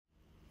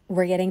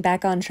We're getting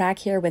back on track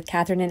here with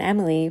Kathryn and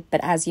Emily, but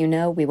as you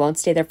know, we won't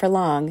stay there for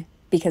long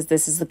because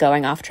this is the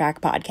Going Off Track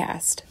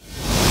podcast.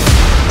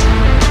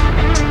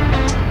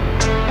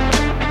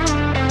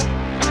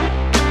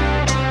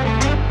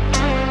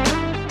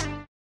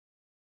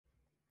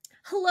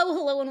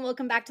 Hello, and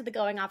welcome back to the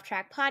Going Off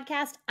Track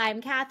podcast. I'm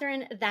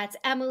Kathryn, that's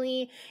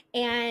Emily,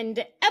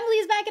 and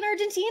Emily's back in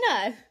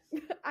Argentina.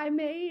 I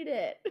made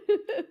it.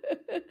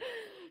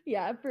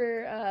 Yeah,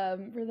 for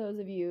those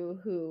of you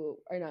who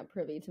are not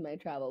privy to my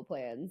travel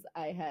plans,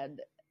 I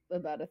had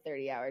about a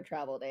 30-hour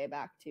travel day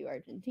back to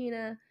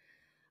Argentina.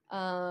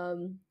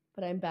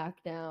 But I'm back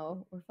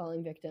now. We're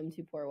falling victim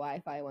to poor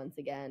Wi-Fi once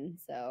again,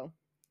 so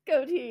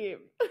go team.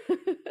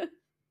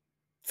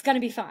 It's gonna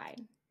be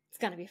fine. It's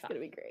gonna be fine. It's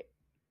gonna be great.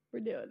 We're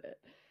doing it.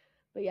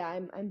 But yeah,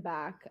 I'm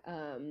back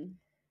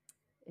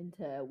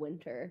into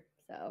winter,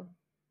 so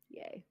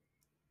yay.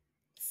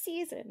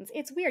 Seasons.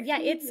 It's weird. Yeah,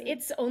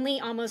 it's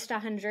only almost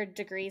 100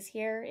 degrees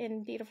here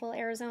in beautiful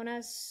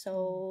Arizona,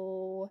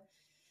 so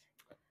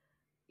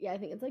yeah, I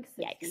think it's like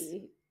 60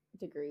 Yikes.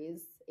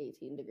 degrees,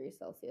 18 degrees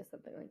Celsius,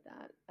 something like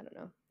that. I don't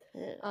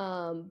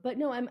know. But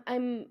no,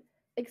 I'm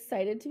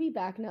excited to be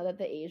back now that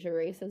the Asia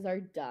races are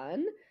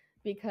done,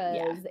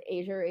 because the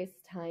Asia race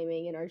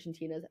timing in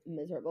Argentina is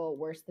miserable,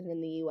 worse than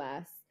in the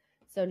US.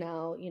 So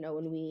now,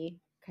 when we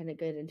kind of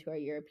get into our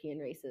European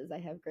races, I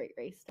have great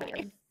race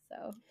times.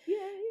 So yay.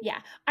 Yeah,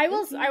 I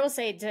will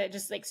say, to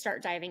just like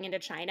start diving into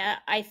China,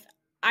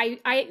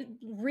 I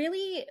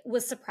really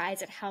was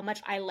surprised at how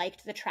much I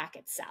liked the track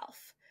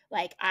itself.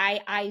 Like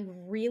I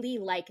really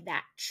like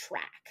that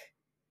track.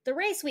 The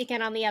race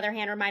weekend, on the other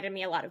hand, reminded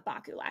me a lot of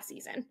Baku last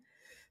season.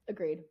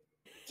 Agreed.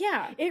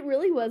 Yeah, it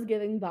really was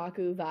giving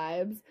Baku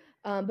vibes.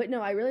 But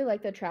no, I really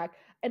like the track.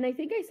 And I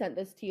think I sent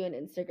this to you on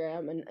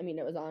Instagram, and I mean,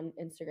 it was on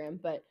Instagram,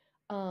 but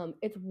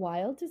it's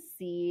wild to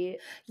see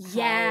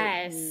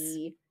how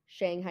the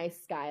Shanghai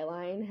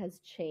skyline has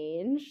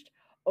changed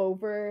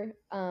over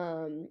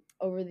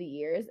the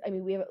years. I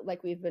mean,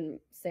 we've been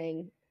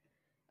saying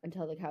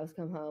until the cows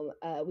come home,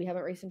 we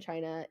haven't raced in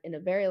China in a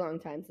very long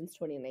time, since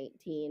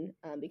 2019,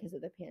 because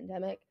of the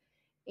pandemic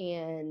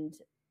and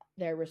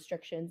their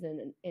restrictions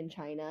in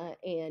China.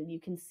 And you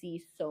can see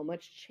so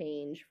much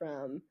change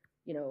from,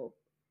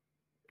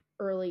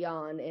 early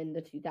on in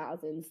the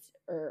 2000s,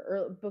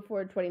 or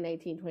before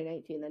 2019,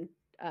 then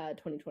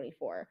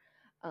 2024.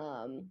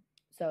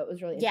 So it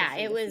was really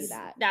interesting to see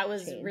that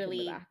was really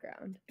in the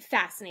background.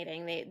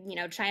 Fascinating. They,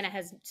 China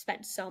has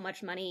spent so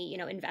much money,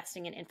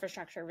 investing in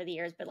infrastructure over the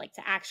years, but like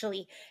to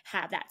actually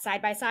have that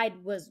side by side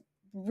was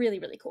really,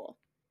 really cool.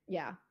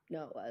 Yeah,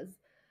 no, it was.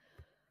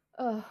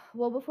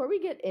 Well, before we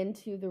get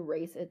into the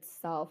race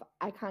itself,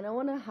 I kind of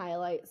want to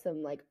highlight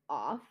some like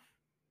off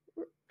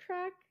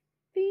track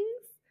things.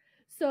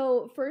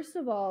 So first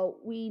of all,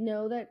 we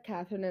know that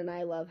Kathryn and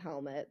I love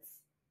helmets.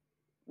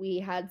 We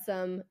had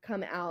some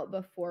come out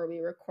before we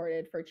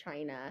recorded for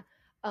China.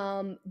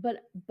 But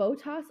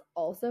Botas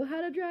also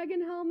had a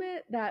dragon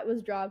helmet that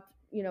was dropped,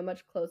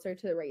 much closer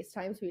to the race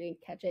time, so we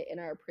didn't catch it in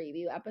our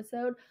preview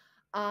episode.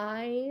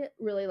 I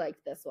really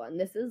liked this one.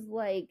 This is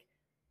like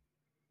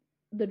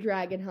the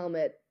dragon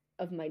helmet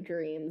of my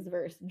dreams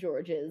versus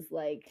George's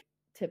like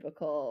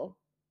typical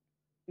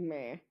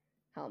meh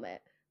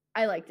helmet.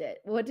 I liked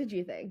it. What did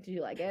you think? Did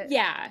you like it?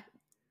 Yeah.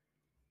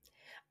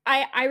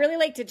 I really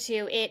liked it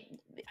too.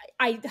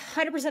 I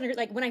 100% agree.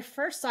 Like when I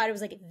first saw it, I was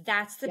like,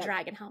 that's the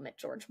dragon helmet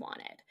George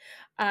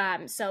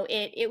wanted. So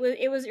it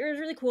was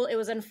really cool. It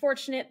was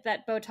unfortunate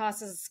that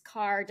Botas's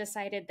car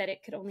decided that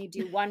it could only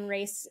do one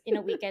race in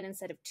a weekend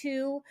instead of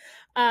two.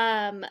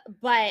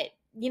 But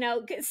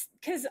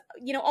because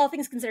all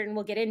things considered, and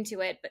we'll get into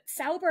it, but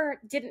Sauber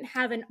didn't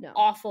have an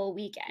awful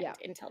weekend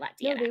until that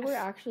DNF. No, they were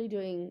actually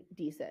doing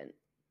decent.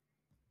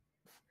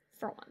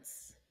 For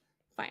once,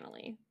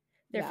 finally.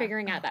 They're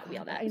figuring out that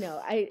wheel nut. I know.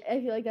 I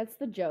feel like that's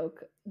the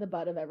joke, the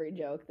butt of every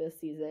joke this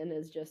season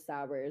is just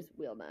Sauber's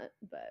wheel nut,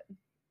 but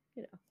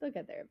they'll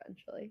get there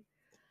eventually.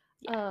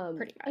 Yeah,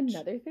 pretty much.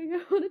 Another thing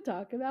I want to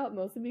talk about,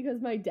 mostly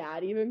because my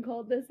dad even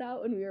called this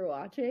out when we were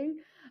watching,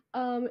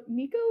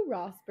 Nico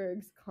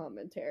Rosberg's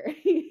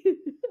commentary.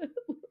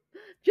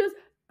 Just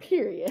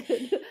period.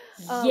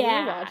 We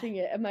were watching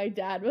it, and my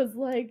dad was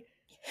like,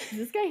 does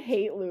this guy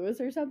hate Lewis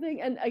or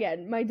something? And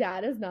again, my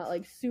dad is not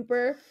like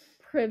super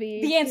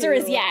privy. The answer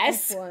is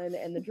yes. F1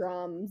 and the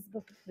drums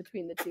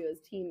between the two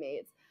as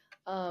teammates.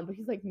 But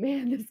he's like,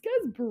 man, this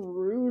guy's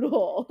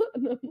brutal.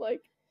 And I'm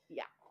like,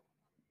 yeah,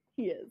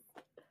 he is.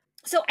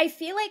 So I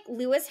feel like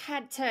Lewis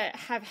had to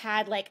have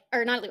had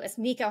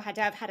Nico had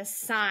to have had a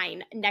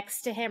sign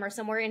next to him or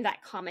somewhere in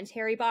that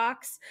commentary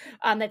box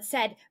that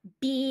said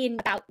 "being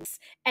about,"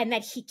 and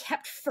that he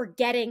kept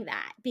forgetting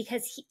that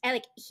because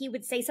he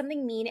would say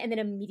something mean and then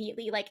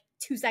immediately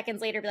 2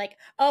 seconds later be like,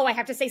 "Oh, I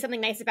have to say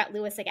something nice about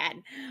Lewis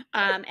again."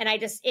 And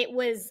it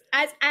was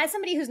as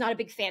somebody who's not a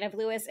big fan of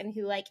Lewis and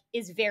who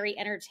is very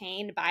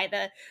entertained by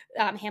the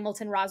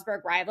Hamilton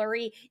Rosberg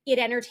rivalry. It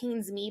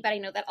entertains me, but I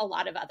know that a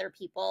lot of other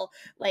people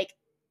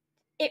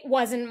it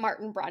wasn't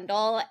Martin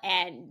Brundle,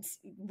 and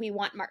we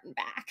want Martin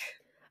back.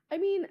 I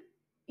mean,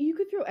 you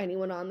could throw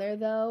anyone on there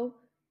though,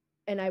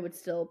 and I would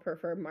still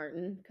prefer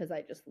Martin because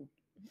I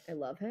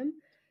love him.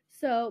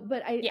 So,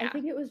 but I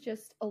think it was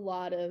just a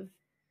lot of,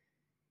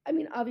 I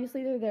mean,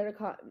 obviously they're there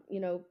to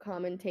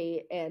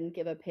commentate and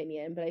give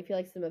opinion, but I feel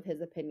like some of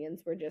his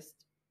opinions were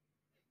just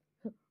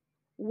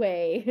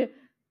way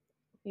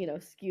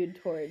skewed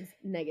towards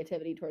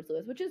negativity towards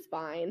Lewis, which is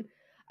fine.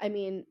 I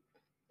mean,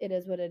 it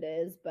is what it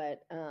is,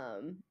 but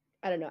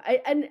I don't know.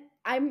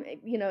 I'm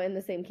in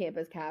the same camp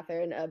as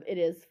Kathryn of it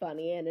is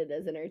funny and it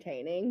is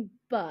entertaining,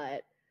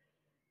 but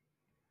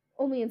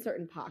only in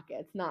certain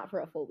pockets, not for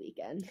a full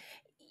weekend.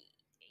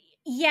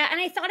 Yeah, and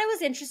I thought it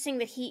was interesting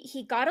that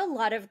he got a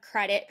lot of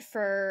credit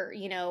for,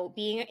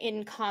 being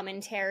in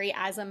commentary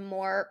as a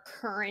more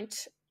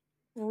current,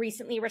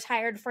 recently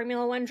retired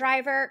Formula One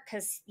driver,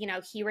 because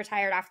he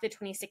retired after the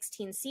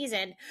 2016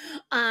 season,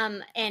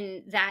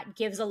 and that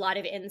gives a lot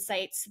of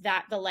insights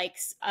that the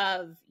likes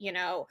of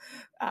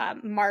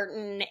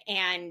Martin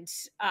and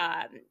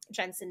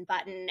Jenson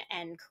Button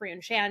and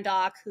Karun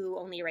Shandok, who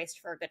only raced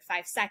for a good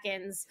 5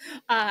 seconds,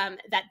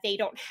 that they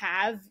don't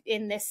have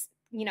in this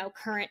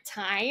current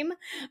time.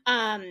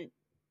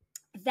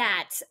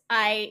 That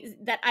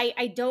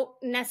I don't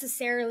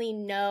necessarily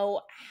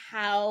know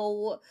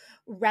how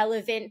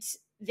relevant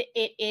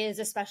it is,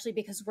 especially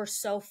because we're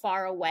so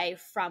far away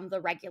from the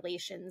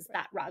regulations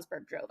that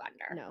Rosberg drove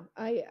under. No,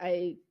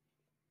 I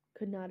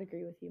could not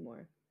agree with you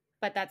more.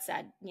 But that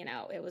said,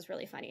 it was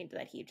really funny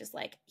that he just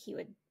he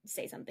would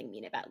say something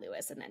mean about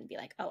Lewis and then be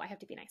like, oh, I have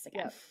to be nice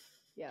again.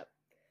 Yep.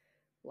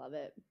 Love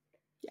it.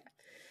 Yeah.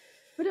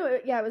 But no,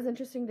 yeah, it was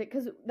interesting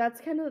because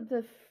that's kind of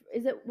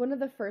is it one of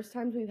the first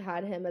times we've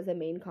had him as a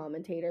main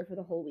commentator for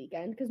the whole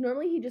weekend? Because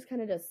normally he just kind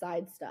of does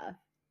side stuff,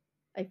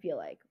 I feel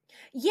like.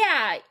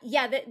 Yeah.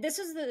 This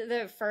was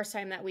the first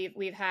time that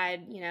we've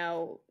had,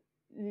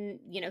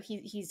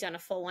 he's done a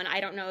full one.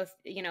 I don't know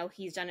if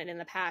he's done it in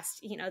the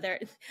past.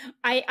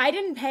 I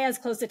didn't pay as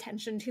close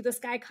attention to the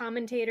Sky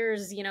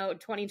commentators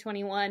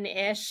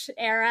 2021-ish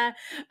era,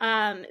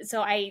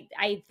 so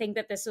I think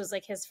that this was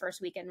his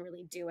first weekend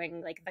really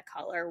doing the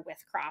color with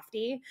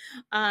Crofty,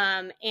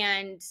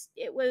 and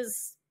it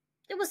was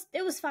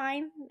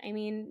fine. I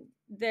mean,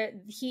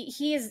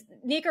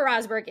 Nico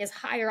Rosberg is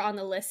higher on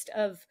the list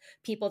of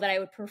people that I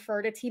would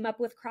prefer to team up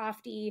with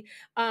Crofty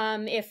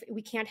if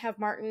we can't have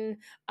Martin.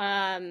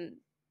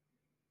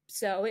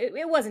 So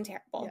it wasn't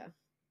terrible.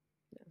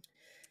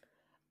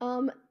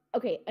 Yeah.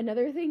 Okay,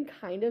 another thing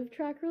kind of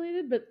track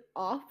related, but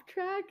off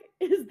track,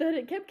 is that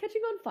it kept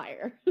catching on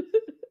fire.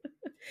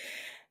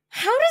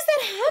 How does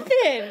that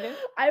happen?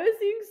 I was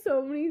seeing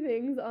so many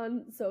things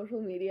on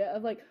social media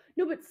of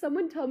no, but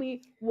someone tell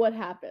me what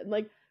happened.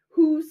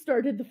 Who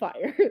started the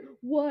fire?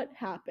 What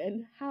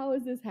happened? How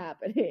is this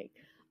happening?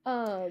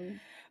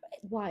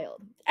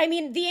 Wild. I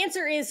mean, the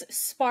answer is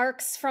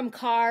sparks from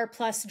car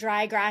plus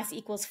dry grass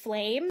equals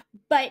flame.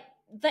 But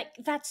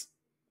that's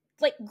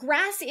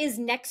grass is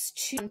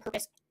next to on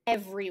purpose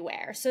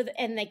everywhere. So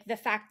and the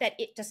fact that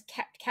it just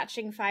kept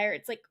catching fire,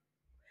 it's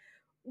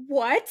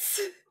what?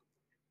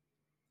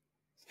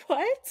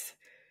 What?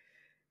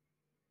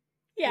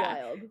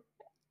 Yeah.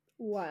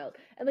 Wild.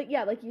 And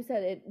like you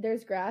said,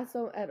 there's grass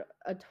at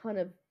a ton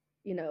of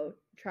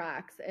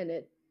tracks, and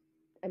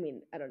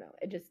I don't know,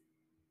 it just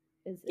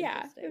is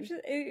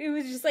interesting. It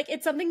was just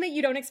it's something that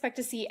you don't expect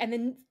to see, and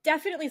then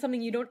definitely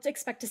something you don't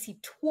expect to see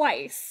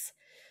twice.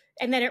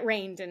 And then it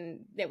rained,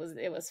 and it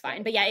was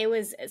fine. But yeah, it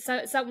was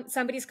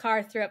somebody's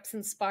car threw up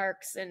some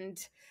sparks, and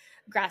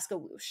grass go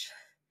whoosh.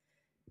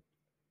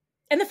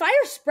 And the fire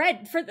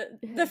spread for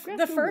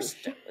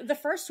the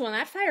first one.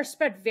 That fire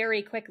spread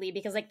very quickly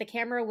because the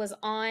camera was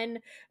on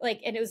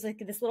and it was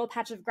this little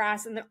patch of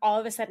grass, and then all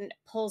of a sudden it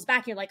pulls back.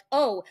 And you're like,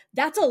 oh,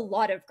 that's a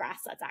lot of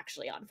grass that's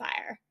actually on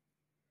fire.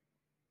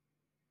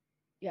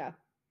 Yeah.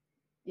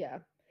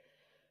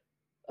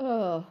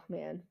 Oh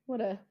man, what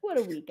a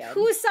weekend.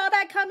 Who saw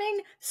that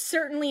coming?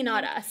 Certainly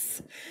not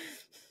us.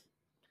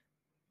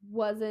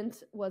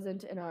 Wasn't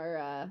in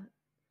our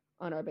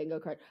on our bingo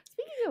card.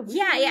 Speaking of, we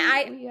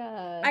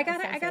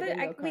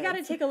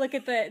gotta take a look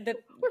at the.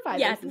 We're 5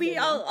 Yeah,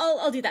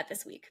 I'll do that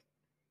this week.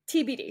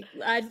 TBD.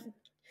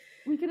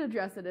 We can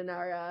address it in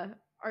our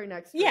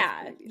next.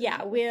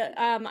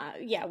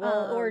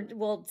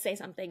 We'll say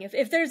something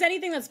if there's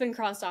anything that's been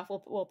crossed off.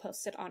 We'll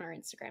post it on our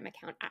Instagram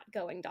account at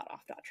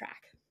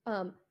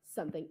going.off.track.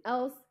 Something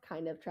else,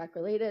 kind of track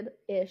related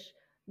ish,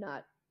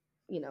 not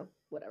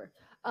whatever.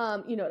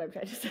 You know what I'm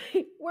trying to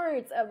say.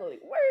 Words, Emily.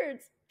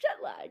 Words. Jet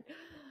lag.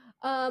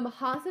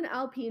 Haas and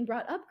Alpine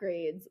brought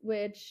upgrades,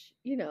 which,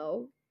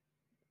 yay,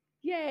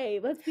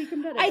 let's be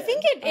competitive. I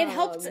think it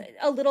helped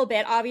a little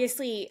bit.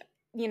 Obviously,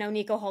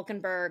 Nico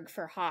Hülkenberg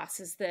for Haas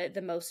is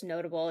the most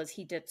notable, as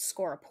he did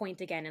score a point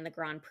again in the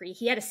Grand Prix.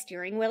 He had a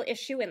steering wheel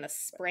issue in the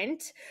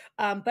sprint,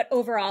 but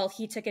overall,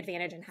 he took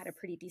advantage and had a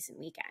pretty decent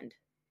weekend.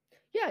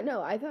 Yeah,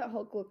 no, I thought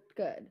Hulk looked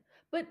good.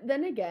 But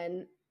then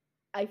again,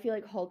 I feel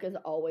like Hulk is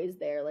always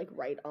there,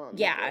 right on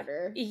the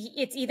border.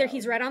 It's either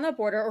he's right on the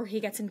border or he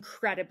gets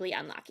incredibly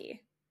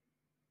unlucky.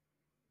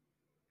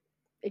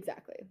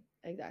 Exactly.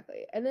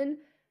 And then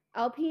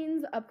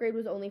Alpine's upgrade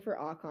was only for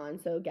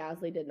Ocon, so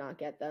Gasly did not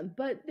get them,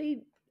 but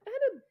they had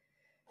a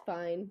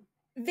fine.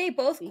 They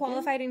both weekend.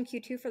 qualified in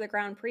Q2 for the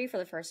Grand Prix for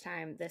the first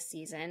time this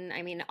season.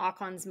 I mean,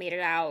 Ocon's made it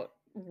out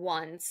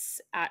once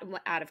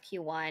out of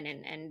Q1,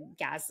 and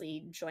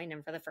Gasly joined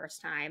him for the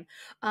first time.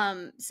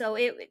 So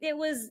it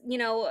was, you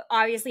know,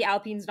 obviously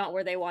Alpine's not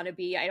where they want to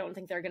be. I don't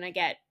think they're going to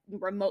get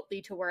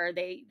remotely to where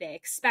they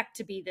expect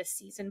to be this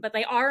season, but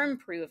they are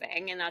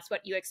improving, and that's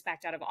what you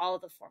expect out of all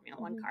of the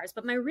Formula One cars.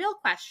 But my real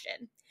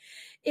question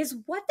is,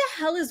 what the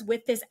hell is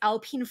with this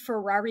Alpine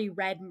Ferrari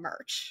red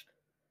merch?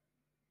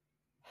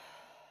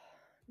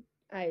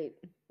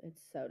 It's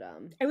so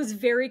dumb. I was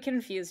very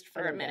confused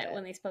for a minute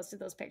when they posted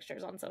those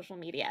pictures on social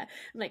media.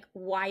 I'm like,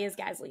 why is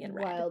Gasly in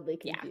red? Wildly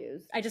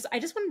confused. Yeah. I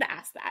just wanted to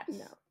ask that.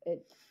 No,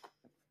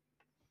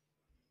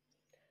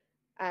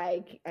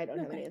 I don't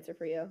have an answer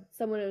for you.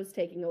 Someone was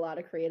taking a lot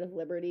of creative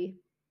liberty,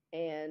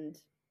 and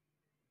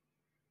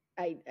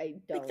I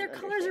don't like their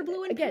colors are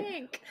blue and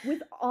pink.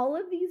 With all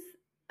of these,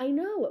 I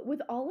know,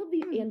 with all of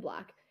these and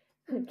black.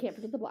 Can't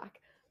forget the black.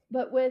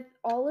 But with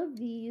all of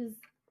these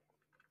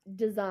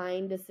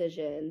design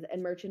decisions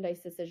and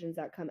merchandise decisions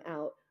that come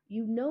out,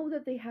 you know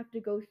that they have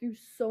to go through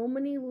so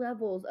many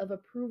levels of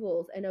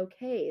approvals and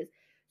okays.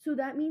 So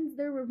that means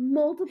there were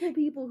multiple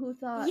people who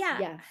thought,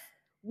 yes,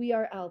 we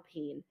are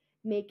Alpine.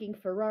 Making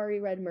Ferrari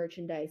red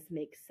merchandise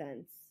makes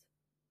sense.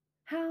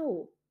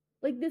 How?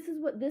 Like, this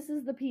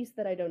is the piece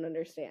that I don't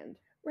understand.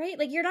 Right?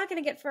 Like, you're not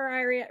going to get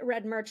Ferrari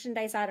red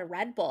merchandise out of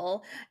Red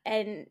Bull.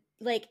 And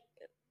like,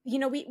 you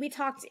know, we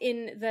talked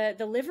in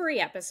the livery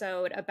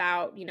episode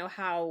about, you know,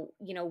 how,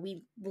 you know,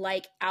 we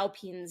like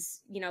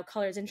Alpine's, you know,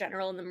 colors in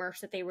general, and the merch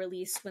that they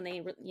released when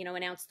they, you know,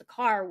 announced the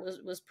car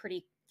was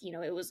pretty, you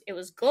know, it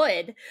was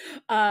good.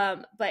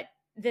 But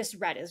this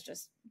red is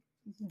just,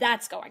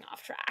 that's going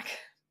off track.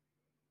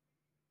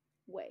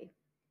 Way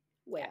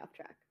off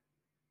track.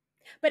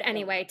 But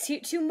anyway,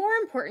 to more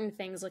important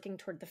things, looking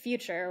toward the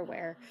future,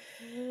 where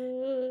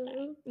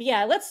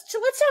let's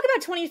talk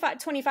about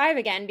 2025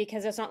 again,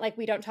 because it's not like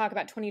we don't talk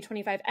about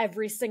 2025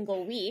 every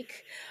single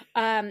week.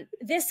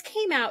 This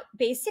came out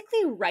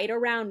basically right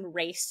around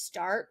race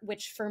start,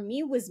 which for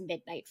me was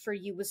midnight, for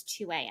you was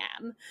 2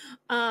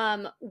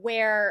 a.m.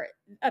 Where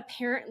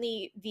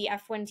apparently the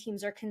F1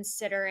 teams are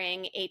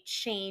considering a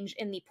change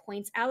in the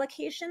points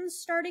allocations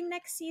starting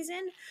next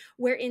season,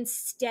 where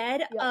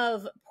instead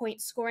of point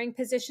scoring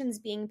positions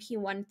being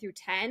P1 through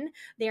 10,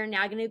 they are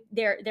now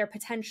they're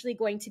potentially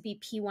going to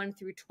be P1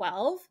 through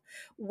 12,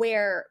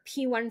 where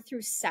P1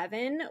 through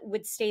 7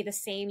 would stay the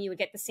same. You would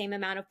get the same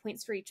amount of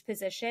points for each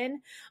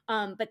position,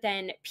 but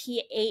then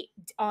P8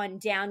 on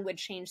down would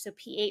change. So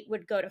P8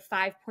 would go to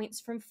 5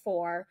 points from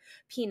 4,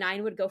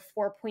 P9 would go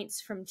 4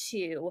 points from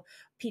 2,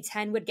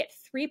 P10 would get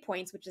 3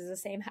 points, which is the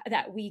same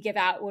that we give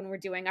out when we're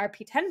doing our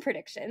P10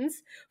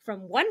 predictions,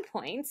 from 1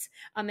 point.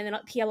 And then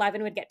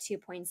P11 would get 2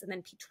 points, and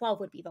then P12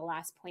 would be the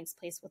last points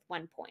place with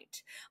 1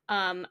 point.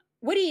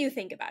 What do you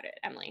think about it,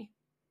 Emily?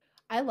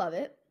 I love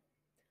it.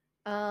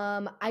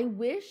 I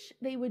wish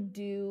they would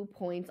do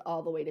points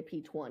all the way to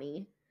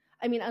P20.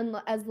 I mean,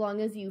 as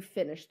long as you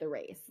finish the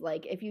race.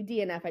 Like, if you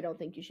DNF, I don't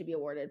think you should be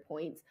awarded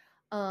points.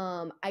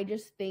 I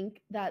just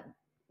think that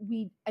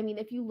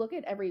if you look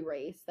at every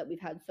race that we've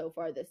had so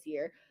far this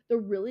year, the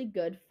really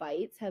good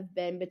fights have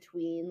been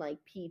between like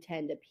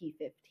P10 to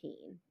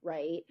P15,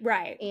 right?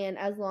 Right. And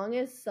as long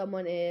as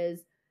someone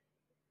is,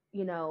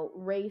 you know,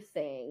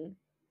 racing,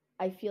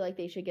 I feel like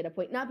they should get a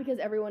point. Not because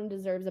everyone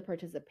deserves a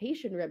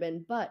participation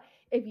ribbon, but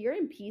if you're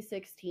in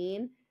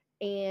P16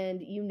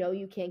 and you know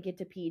you can't get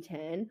to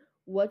P10,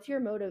 what's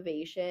your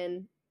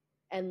motivation,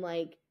 and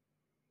like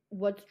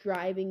what's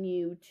driving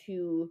you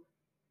to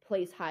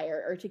place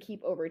higher, or to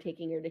keep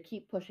overtaking, or to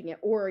keep pushing it?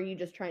 Or are you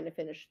just trying to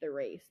finish the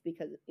race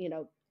because, you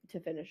know, to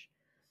finish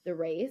the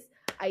race?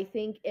 I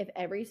think if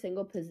every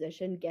single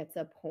position gets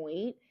a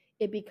point,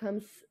 it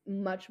becomes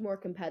much more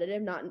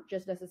competitive, not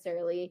just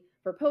necessarily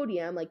for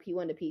podium, like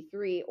P1 to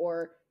P3,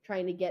 or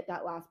trying to get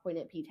that last point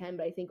at P10,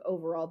 but I think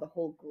overall the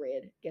whole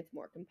grid gets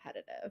more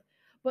competitive.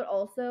 But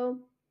also,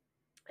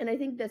 and I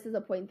think this is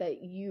a point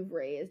that you've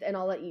raised, and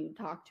I'll let you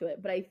talk to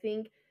it, but I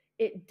think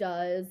it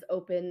does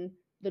open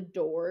the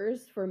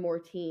doors for more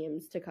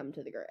teams to come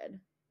to the grid.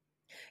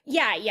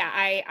 Yeah,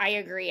 I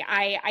agree.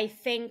 I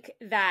think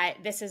that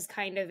this is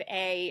kind of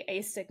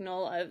a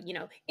signal of, you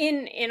know,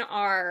 in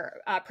our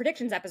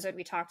predictions episode,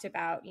 we talked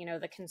about, you know,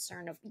 the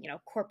concern of, you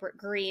know, corporate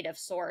greed of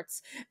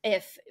sorts.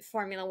 If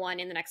Formula One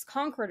in the next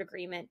Concord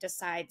agreement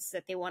decides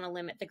that they want to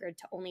limit the grid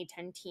to only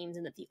 10 teams,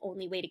 and that the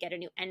only way to get a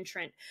new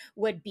entrant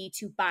would be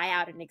to buy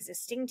out an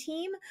existing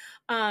team,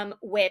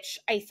 which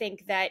I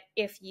think that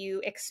if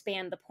you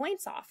expand the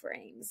points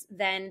offerings,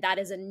 then that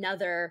is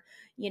another,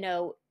 you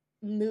know,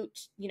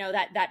 moot,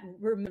 that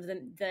remove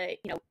the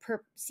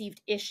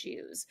perceived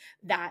issues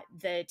that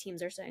the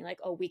teams are saying, like,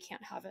 oh, we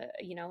can't have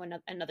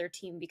another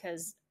team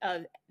because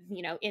of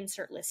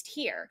insert list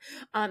here.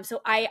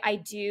 So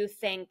I do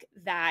think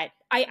that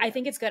I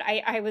think it's good.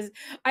 I was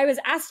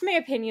asked my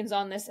opinions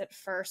on this at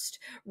first,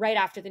 right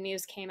after the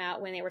news came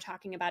out, when they were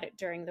talking about it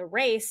during the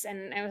race,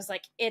 and I was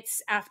like,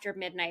 it's after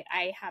midnight,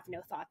 I have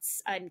no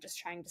thoughts, I'm just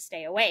trying to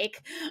stay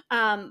awake.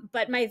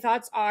 But my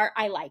thoughts are,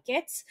 I like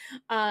it.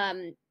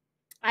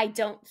 I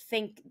don't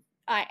think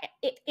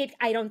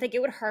I don't think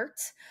it would hurt.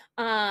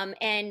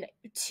 And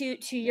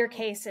to your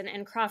case,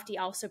 and Crofty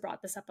also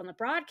brought this up on the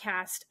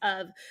broadcast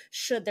of,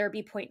 should there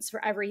be points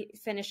for every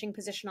finishing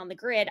position on the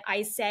grid?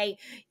 I say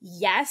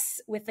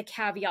yes, with the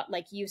caveat,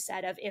 like you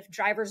said, of if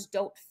drivers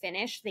don't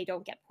finish, they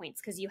don't get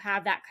points, because you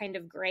have that kind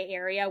of gray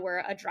area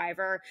where a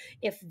driver,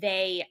 if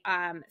they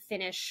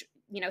finish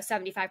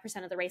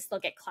 75% of the race, they'll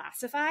get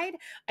classified.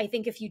 I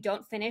think if you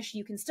don't finish,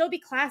 you can still be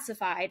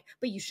classified,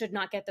 but you should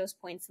not get those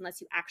points unless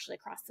you actually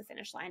cross the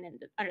finish line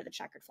and under the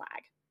checkered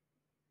flag.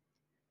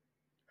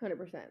 100%.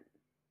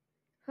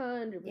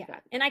 100%.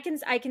 Yeah, and I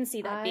can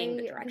see that being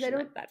the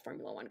direction that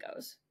Formula One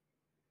goes.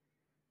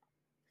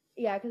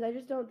 Yeah, because I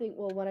just don't think,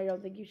 I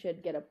don't think you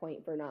should get a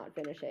point for not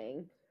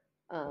finishing.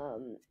 I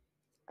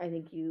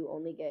think you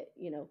only get,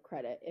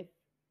 credit if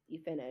you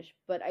finish.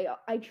 But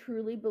I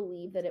truly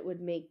believe that it would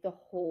make the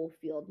whole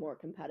field more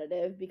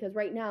competitive, because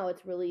right now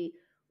it's really,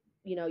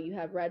 you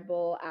have Red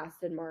Bull,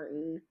 Aston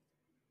Martin,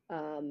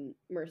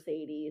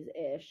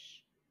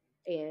 Mercedes-ish,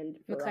 and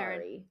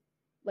Ferrari. McLaren.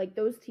 Like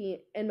those teams,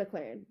 and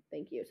McLaren,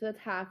 thank you. So that's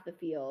half the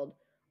field,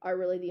 are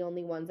really the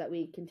only ones that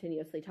we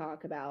continuously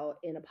talk about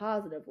in a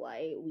positive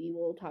light. We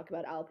will talk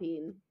about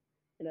Alpine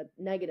in a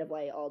negative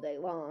light all day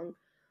long.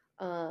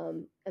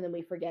 And then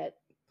we forget,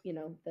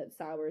 that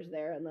Sauber's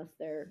there, unless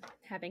they're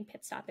having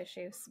pit stop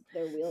issues.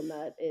 Their wheel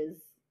nut is,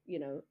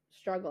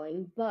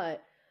 struggling.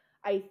 But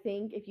I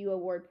think if you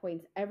award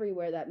points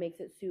everywhere, that makes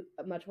it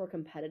much more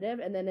competitive.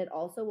 And then it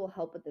also will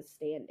help with the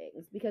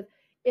standings, because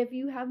if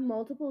you have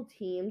multiple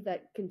teams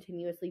that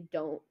continuously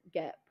don't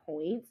get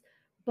points,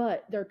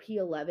 but they're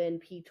P11,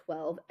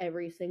 P12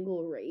 every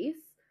single race,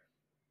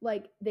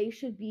 like they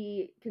should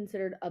be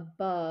considered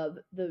above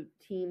the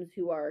teams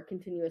who are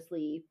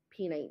continuously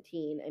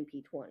P19 and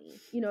P20.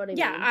 You know what I mean?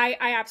 Yeah,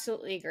 I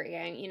absolutely agree.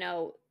 And,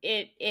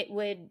 it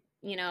would,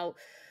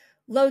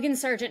 Logan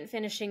Sargent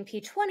finishing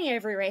P20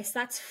 every race,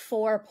 that's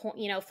 4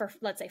 points, for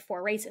let's say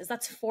 4 races,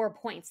 that's 4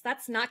 points.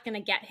 That's not going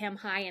to get him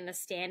high in the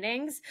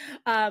standings.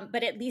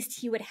 But at least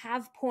he would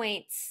have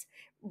points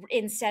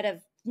instead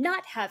of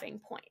not having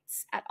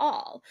points at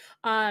all.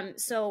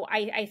 So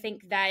I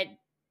think that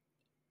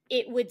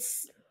it would...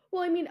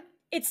 Well, I mean,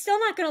 it's still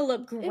not going to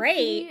look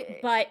great,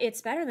 but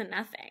it's better than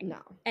nothing. No.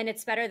 And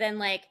it's better than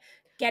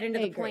get into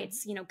the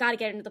points, got to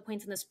get into the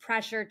points, and this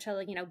pressure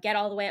to, get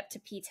all the way up to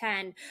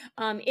P10.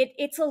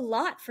 It's a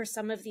lot for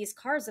some of these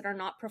cars that are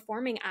not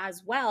performing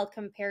as well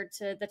compared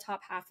to the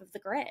top half of the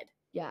grid.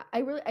 Yeah,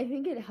 I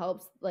think it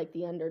helps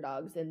the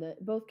underdogs in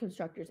both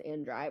constructors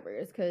and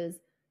drivers, because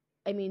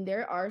I mean,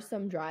 there are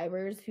some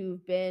drivers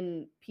who've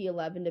been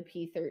P11 to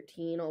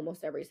P13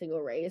 almost every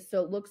single race.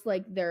 So it looks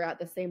like they're at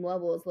the same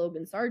level as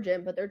Logan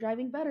Sargent, but they're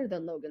driving better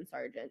than Logan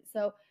Sargent.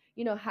 So,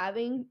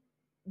 having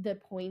the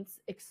points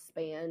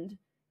expand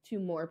to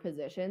more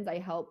positions,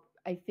 I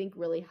think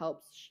really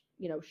helps,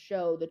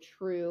 show the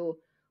true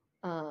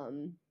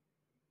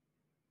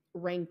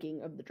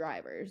ranking of the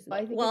drivers.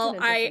 I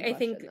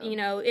think,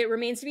 it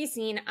remains to be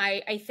seen.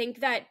 I think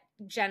that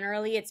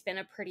generally it's been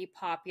a pretty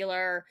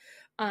popular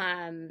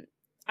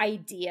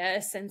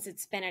idea since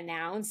it's been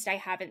announced. I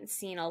haven't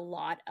seen a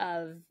lot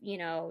of,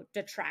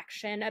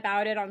 detraction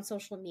about it on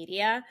social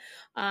media.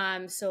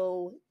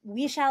 So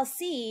we shall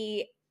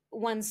see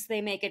once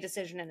they make a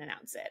decision and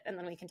announce it, and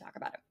then we can talk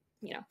about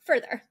it,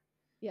 further.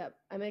 Yep.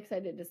 I'm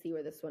excited to see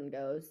where this one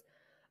goes.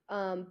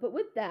 But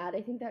with that,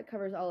 I think that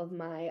covers all of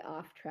my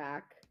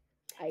off-track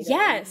items.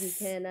 Yes.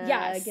 We can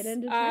get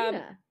into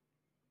China.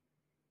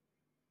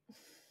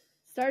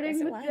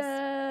 Starting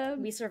with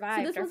we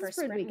survived our first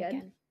sprint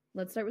weekend.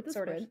 Let's start with the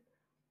sprint.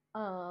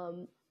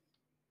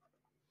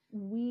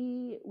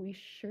 We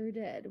sure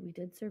did. We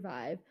did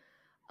survive.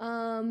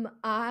 I'm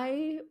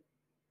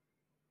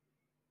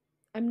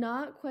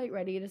not quite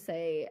ready to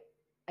say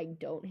I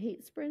don't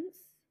hate sprints,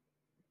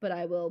 but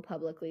I will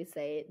publicly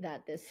say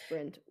that this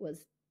sprint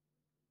was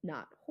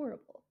not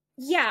horrible.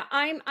 Yeah,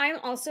 I'm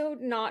also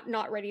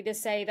not ready to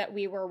say that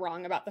we were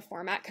wrong about the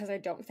format, because I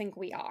don't think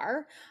we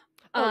are.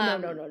 Oh,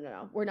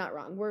 no. We're not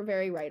wrong. We're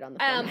very right on the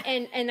format.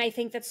 And I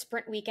think that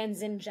sprint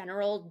weekends in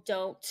general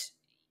don't,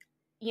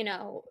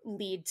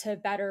 lead to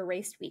better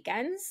raced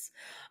weekends.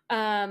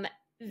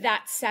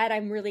 That said,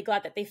 I'm really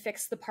glad that they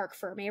fixed the Parc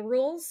Fermé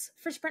rules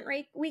for sprint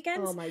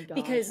weekends. Oh my gosh,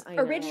 because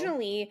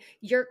originally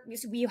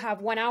you have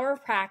 1 hour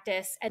of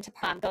practice, and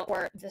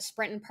the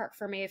sprint in Parc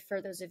Fermé,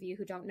 for those of you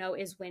who don't know,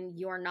 is when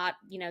you're not,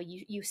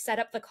 you set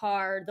up the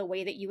car the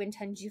way that you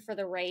intend to for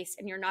the race,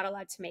 and you're not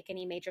allowed to make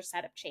any major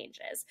setup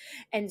changes.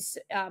 And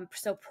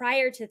so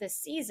prior to this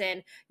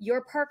season,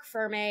 your Parc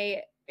Fermé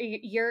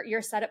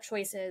your setup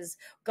choices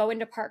go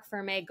into Parc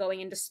Ferme,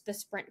 going into the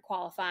sprint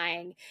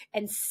qualifying,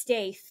 and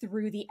stay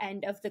through the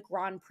end of the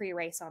Grand Prix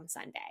race on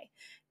Sunday.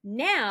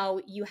 Now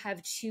you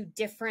have two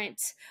different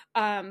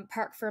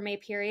Parc Ferme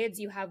periods.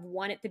 You have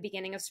one at the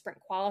beginning of sprint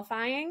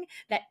qualifying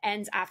that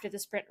ends after the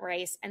sprint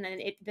race, and then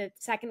the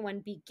second one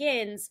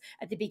begins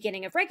at the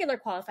beginning of regular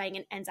qualifying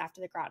and ends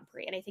after the Grand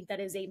Prix. And I think that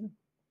is a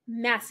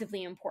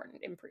massively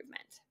important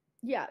improvement.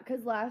 Yeah,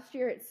 because last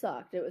year it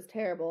sucked. It was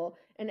terrible.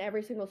 And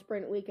every single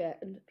sprint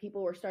weekend,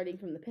 people were starting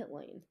from the pit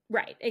lane.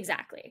 Right,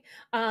 exactly.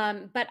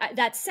 But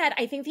that said,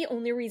 I think the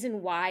only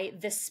reason why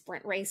this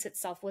sprint race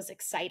itself was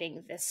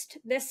exciting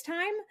this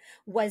time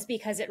was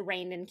because it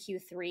rained in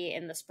Q3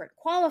 in the sprint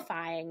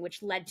qualifying,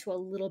 which led to a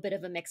little bit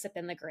of a mix-up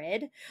in the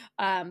grid.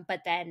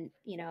 But then,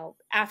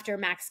 after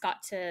Max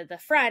got to the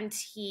front,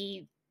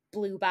 he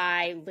blew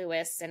by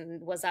Lewis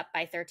and was up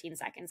by 13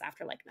 seconds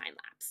after like 9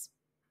 laps.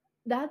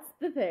 That's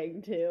the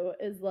thing, too,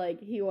 is like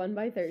he won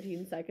by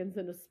 13 seconds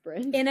in a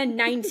sprint. In a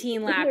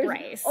 19-lap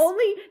race.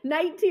 Only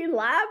 19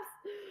 laps?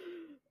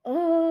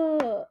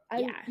 Oh,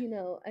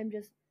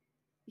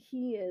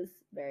 he is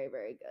very,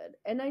 very good.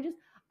 And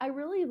I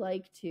really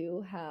like,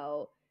 too,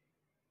 how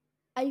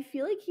I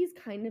feel like he's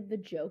kind of the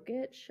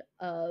Jokic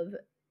of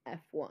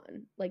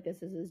F1. Like,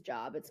 this is his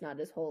job. It's not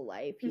his whole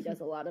life. He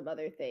does a lot of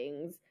other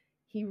things.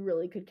 He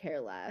really could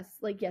care less.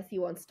 Like, yes, he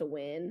wants to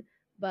win,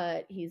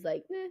 but he's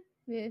like,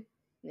 nah.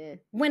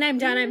 When I'm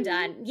done, I'm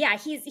done. Yeah,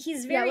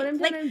 he's very. Yeah, when I'm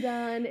done, I'm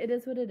done. It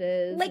is what it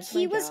is. Like,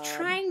 he was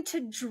trying to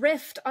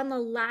drift on the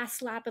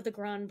last lap of the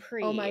Grand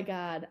Prix. Oh my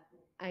God,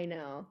 I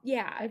know.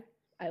 Yeah,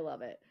 I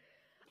love it.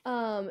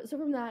 So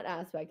from that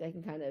aspect, I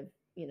can kind of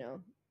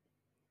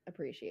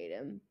appreciate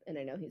him, and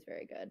I know he's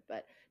very good.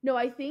 But no,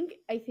 I think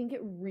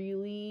it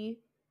really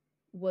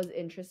was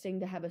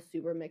interesting to have a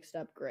super mixed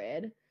up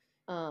grid.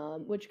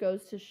 Which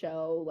goes to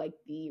show like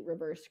the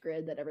reverse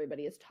grid that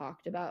everybody has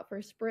talked about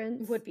for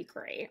sprints would be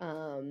great.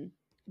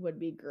 Would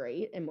be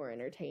great and more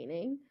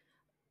entertaining.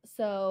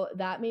 So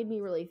that made me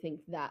really think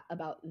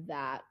about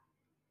that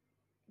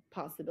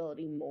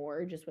possibility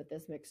more, just with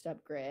this mixed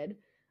up grid.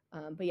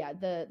 But yeah,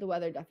 the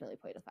weather definitely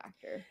played a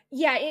factor.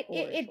 Yeah,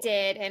 it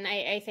did. And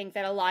I think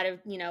that a lot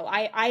of,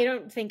 I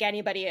don't think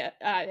anybody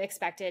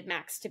expected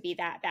Max to be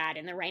that bad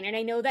in the rain. And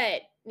I know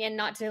that, and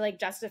not to like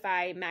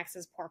justify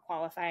Max's poor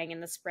qualifying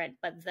in the sprint,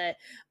 but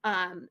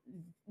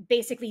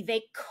basically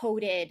they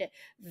coated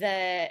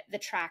the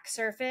track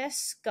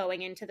surface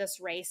going into this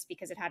race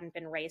because it hadn't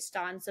been raced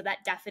on. So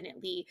that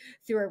definitely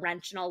threw a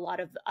wrench in a lot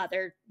of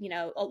other,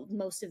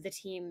 most of the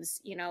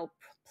teams,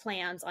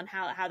 plans on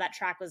how that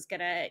track was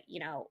gonna,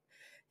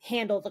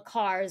 handle the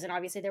cars. And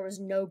obviously there was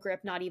no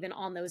grip, not even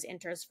on those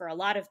inters for a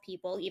lot of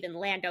people, even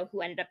Lando,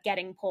 who ended up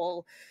getting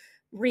pole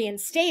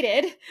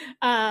reinstated.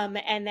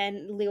 And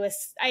then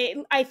Lewis,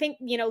 I think,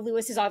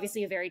 Lewis is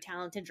obviously a very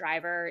talented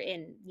driver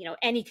in,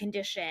 any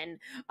condition.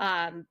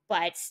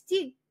 But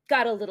he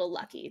got a little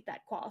lucky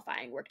that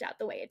qualifying worked out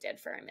the way it did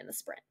for him in the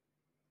sprint.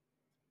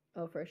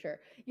 Oh, for sure.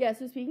 Yeah.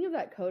 So speaking of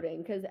that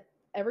coating, because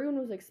everyone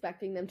was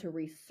expecting them to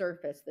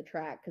resurface the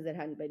track because it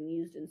hadn't been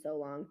used in so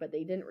long, but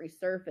they didn't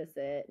resurface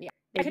it. Yeah.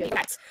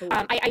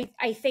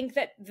 I think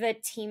that the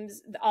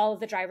teams, all of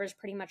the drivers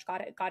pretty much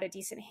got a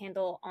decent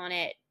handle on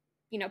it,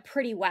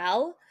 pretty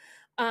well.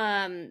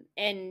 And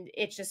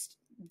it just,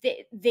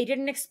 they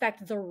didn't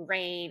expect the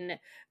rain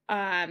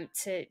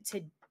to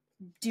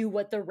do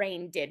what the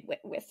rain did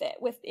with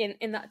it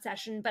in that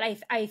session. But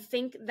I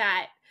think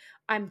that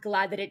I'm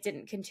glad that it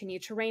didn't continue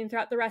to rain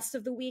throughout the rest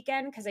of the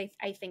weekend, because I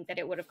think that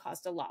it would have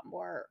caused a lot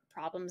more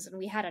problems, and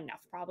we had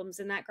enough problems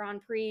in that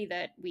Grand Prix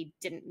that we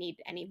didn't need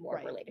any more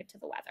related to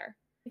the weather.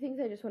 Things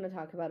I just want to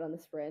talk about on the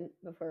sprint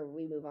before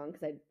we move on,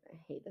 because I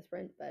hate the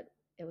sprint, but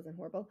it wasn't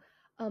horrible.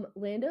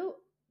 Lando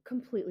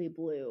completely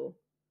blew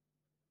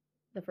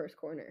the first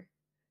corner.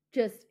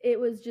 Just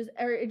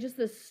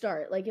the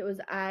start. Like,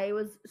 I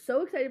was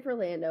so excited for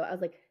Lando. I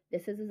was like,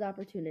 this is his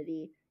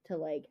opportunity to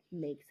like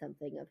make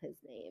something of his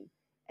name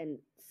and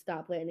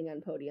stop landing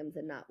on podiums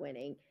and not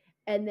winning.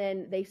 And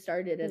then they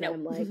started, and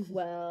I'm like,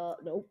 well,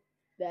 nope.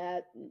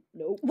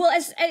 Well,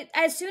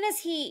 as soon as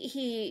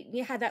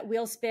he had that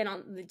wheel spin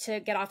on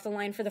to get off the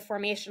line for the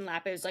formation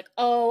lap, it was like,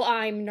 oh,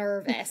 I'm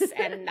nervous,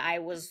 and I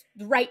was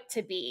right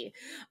to be.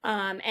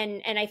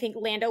 And I think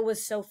Lando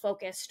was so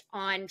focused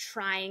on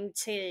trying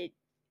to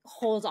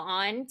hold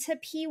on to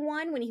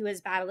P1 when he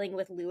was battling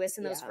with Lewis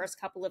in those first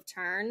couple of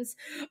turns,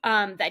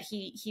 that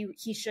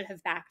he should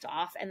have backed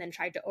off and then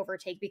tried to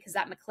overtake, because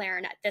that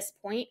McLaren at this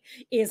point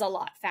is a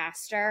lot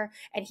faster,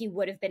 and he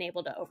would have been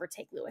able to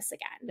overtake Lewis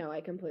again. No,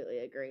 I completely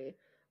agree.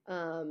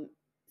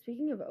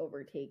 Speaking of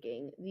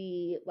overtaking,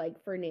 the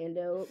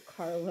Fernando,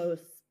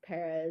 Carlos,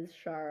 Perez,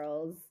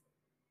 Charles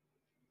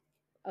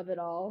of it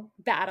all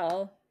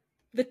battle.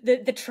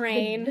 The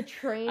train. The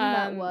train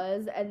that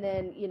was, and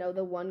then,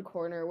 the one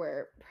corner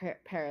where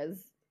Perez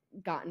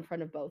got in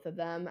front of both of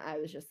them, I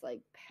was just,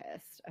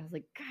 pissed. I was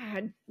like,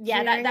 God.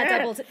 Yeah, that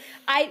double.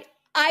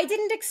 I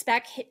didn't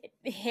expect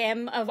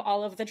him of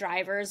all of the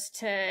drivers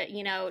to,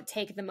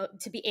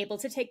 to be able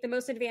to take the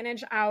most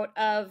advantage out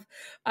of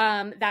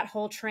that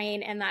whole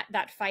train and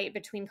that fight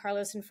between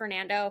Carlos and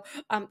Fernando.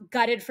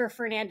 Gutted for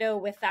Fernando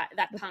with that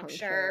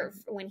puncture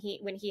when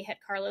he hit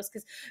Carlos,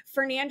 because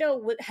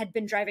Fernando had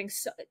been driving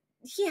so.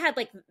 He had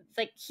like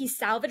he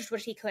salvaged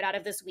what he could out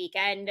of this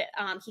weekend.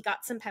 He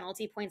got some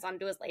penalty points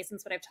onto his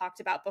license, what I've talked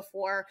about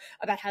before,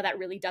 about how that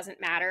really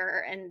doesn't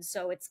matter, and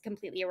so it's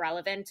completely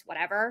irrelevant,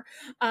 whatever.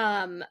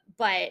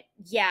 But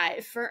yeah,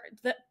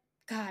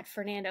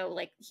 Fernando,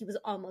 like, he was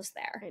almost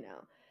there. I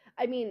know.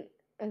 I mean,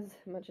 as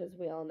much as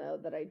we all know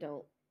that I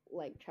don't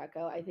like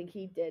Checo, I think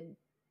he did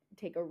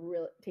take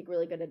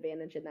really good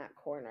advantage in that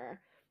corner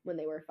when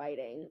they were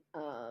fighting.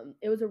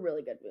 It was a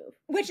really good move.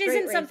 Which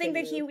isn't something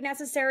that he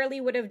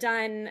necessarily would have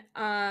done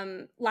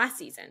last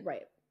season.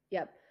 Right.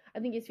 Yep. I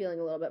think he's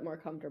feeling a little bit more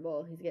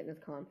comfortable. He's getting his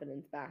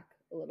confidence back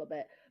a little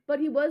bit. But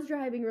he was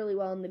driving really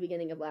well in the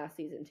beginning of last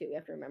season too. We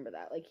have to remember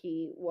that. Like,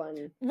 he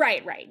won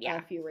right, yeah,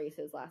 a few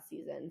races last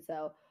season.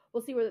 So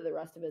we'll see where the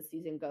rest of his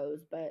season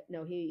goes. But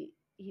no, he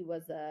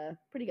was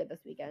pretty good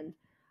this weekend.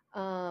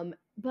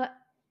 But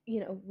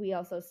we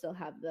also still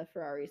have the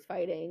Ferraris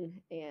fighting,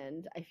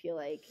 and I feel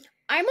like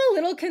I'm a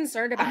little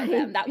concerned about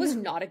them. That was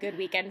not a good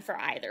weekend for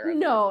either of them.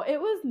 No, it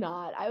was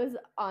not. I was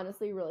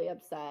honestly really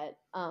upset.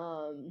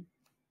 I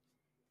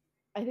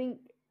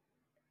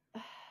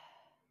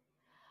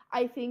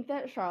think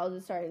that Charles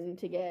is starting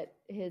to get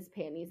his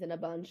panties in a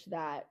bunch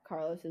that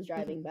Carlos is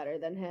driving better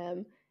than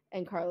him,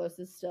 and Carlos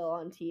is still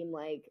on team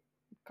like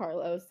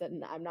Carlos,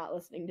 and I'm not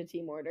listening to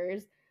team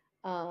orders.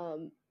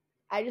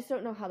 I just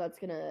don't know how that's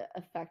gonna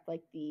affect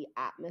like the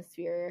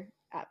atmosphere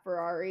at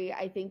Ferrari.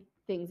 I think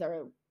things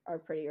are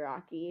pretty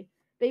rocky.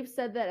 They've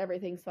said that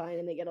everything's fine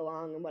and they get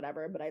along and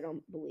whatever, but I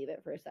don't believe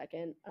it for a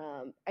second.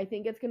 I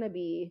think it's gonna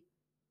be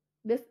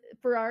this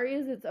Ferrari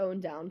is its own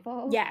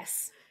downfall.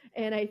 Yes.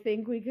 And I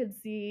think we could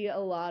see a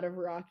lot of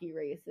rocky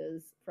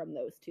races from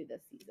those two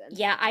this season.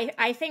 Yeah,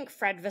 I think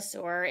Fred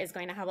Vasseur is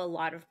going to have a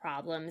lot of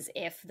problems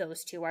if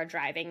those two are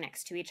driving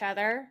next to each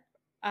other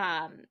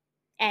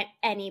at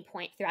any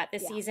point throughout the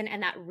season.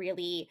 And that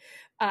really,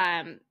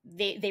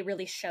 they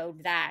really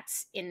showed that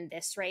in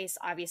this race.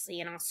 Obviously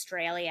in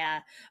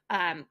Australia,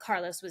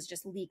 Carlos was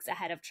just leagues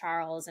ahead of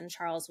Charles, and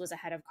Charles was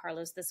ahead of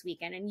Carlos this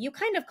weekend. And you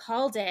kind of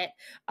called it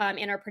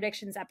in our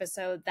predictions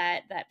episode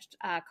that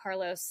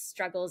Carlos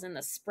struggles in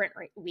the sprint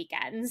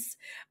weekends.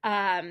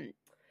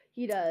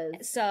 He does.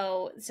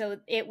 So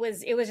it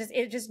was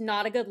just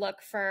not a good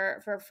look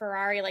for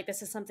Ferrari. Like,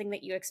 this is something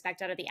that you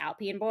expect out of the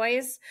Alpine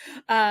boys.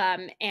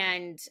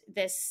 And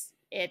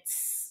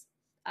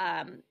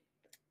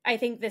I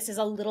think this is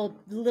a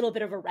little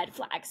bit of a red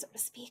flag, so to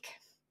speak.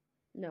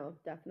 No,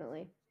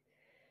 definitely.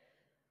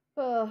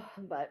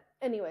 But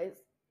anyways,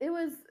 it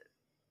was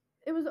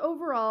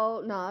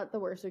overall not the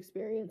worst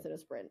experience in a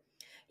sprint.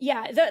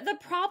 Yeah, the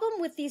problem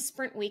with these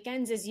sprint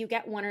weekends is you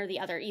get one or the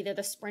other. Either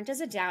the sprint is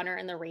a downer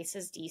and the race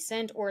is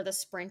decent, or the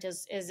sprint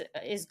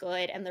is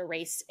good and the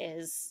race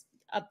is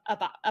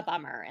a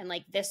bummer. And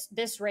like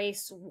this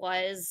race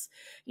was,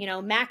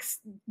 Max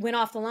went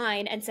off the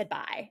line and said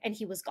bye, and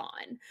he was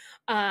gone.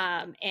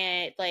 And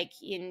like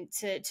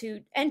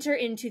to enter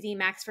into the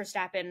Max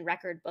Verstappen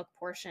record book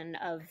portion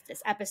of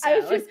this episode. I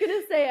was just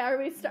gonna say, are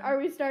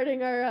we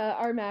starting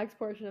our Max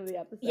portion of the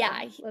episode?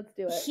 Yeah, let's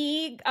do it.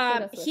 He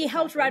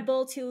helped Red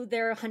Bull to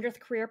their 100th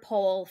career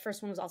pole.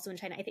 First one was also in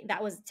China. I think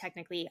that was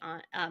technically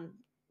on.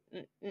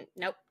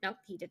 Nope,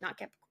 he did not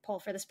get pole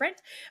for the sprint.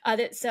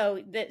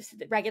 So the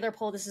regular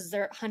pole, this is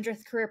their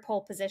 100th career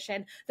pole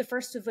position, the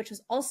first of which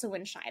was also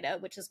in China,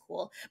 which is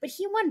cool. But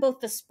he won both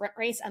the sprint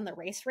race and the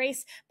race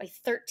by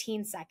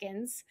 13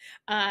 seconds.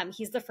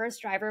 He's the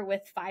first driver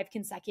with 5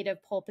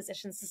 consecutive pole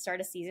positions to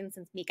start a season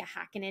since Mika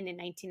Hakkinen in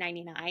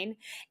 1999.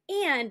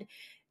 And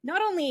not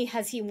only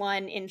has he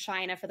won in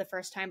China for the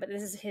first time, but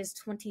this is his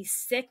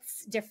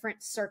 26th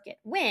different circuit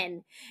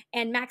win.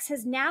 And Max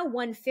has now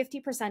won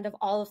 50% of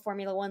all of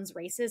Formula One's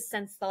races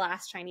since the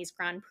last Chinese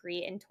Grand Prix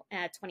in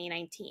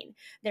 2019.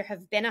 There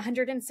have been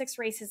 106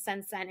 races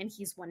since then, and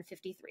he's won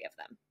 53 of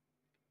them.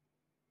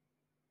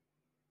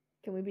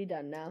 Can we be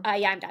done now?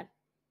 Yeah, I'm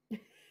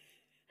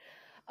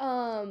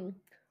done.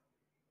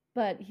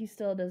 But he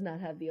still does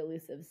not have the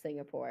elusive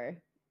Singapore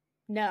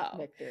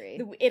victory.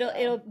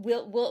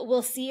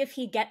 We'll see if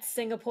he gets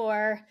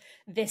Singapore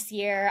this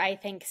year. I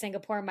think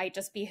Singapore might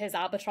just be his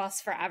albatross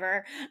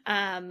forever.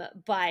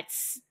 But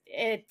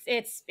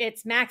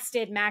it's Max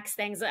did Max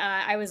things.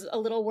 I was a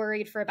little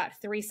worried for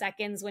about 3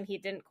 seconds when he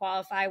didn't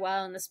qualify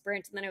well in the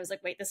sprint, and then I was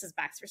like, wait, this is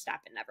Max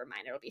Verstappen, never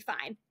mind, it'll be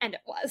fine. And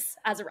it was,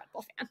 as a Red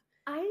Bull fan.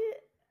 I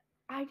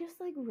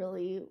just like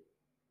really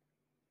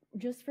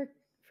just for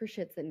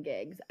shits and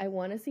gigs, I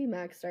want to see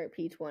Max start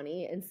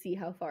P20 and see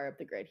how far up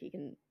the grid he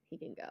can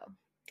go.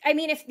 I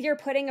mean, if you're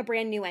putting a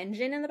brand new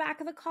engine in the back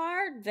of the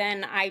car,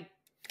 then I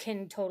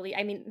can totally,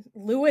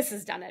 Lewis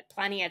has done it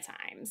plenty of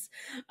times.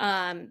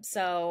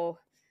 So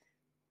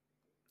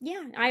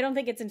Yeah, I don't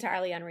think it's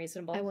entirely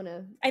unreasonable.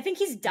 I think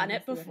he's done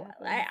it before.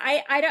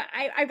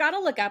 I gotta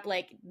look up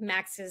like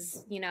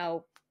Max's,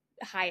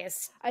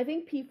 highest. I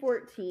think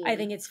P14. I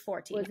think it's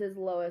 14. Was his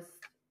lowest.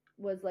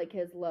 Was like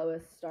his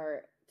lowest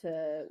start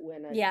to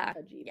win a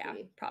GP. Yeah,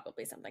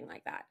 probably something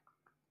like that.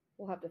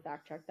 We'll have to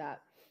fact check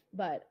that.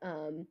 But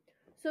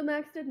so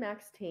Max did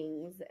Max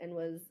Tings and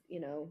was,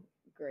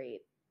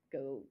 great.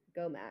 Go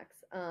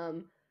Max.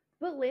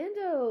 But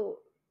Lando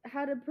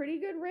had a pretty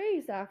good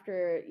race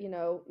after,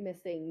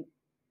 missing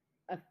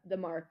the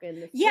mark in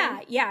the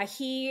sprint. Yeah.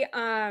 He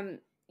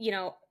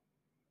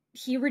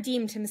he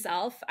redeemed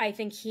himself. I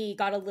think he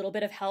got a little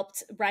bit of help.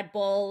 Red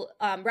Bull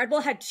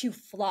had 2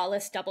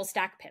 flawless double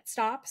stack pit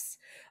stops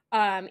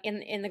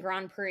in the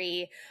Grand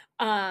Prix.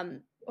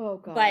 Oh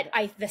God! But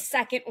the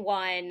second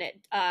one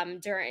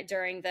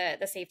during the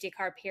safety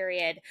car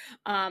period,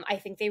 I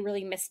think they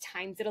really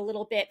mistimed it a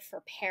little bit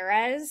for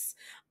Perez,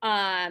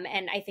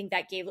 and I think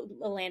that gave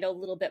Lando a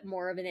little bit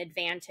more of an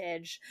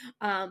advantage.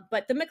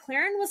 But the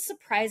McLaren was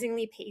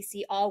surprisingly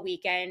pacey all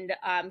weekend.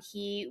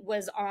 He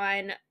was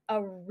on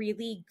a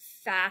really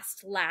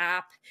fast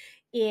lap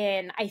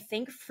in, I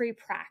think, free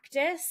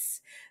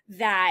practice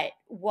that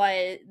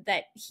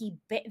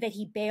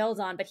he bailed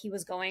on, but he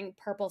was going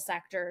purple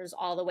sectors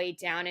all the way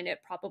down, and it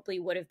probably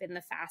would have been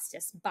the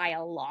fastest by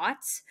a lot.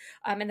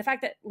 And the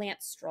fact that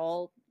Lance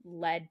Stroll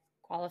led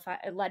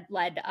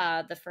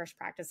the first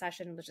practice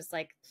session was just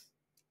like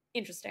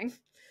interesting.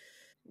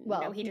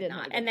 Well, no, he did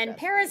not. And then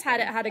Perez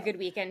had a good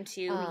weekend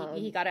too.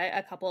 He got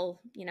a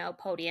couple,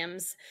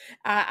 podiums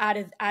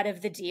out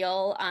of the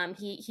deal.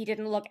 He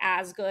didn't look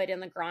as good in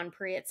the Grand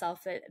Prix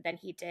itself than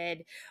he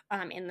did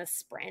in the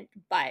sprint,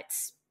 but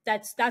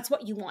that's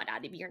what you want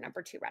out of your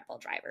number 2 Red Bull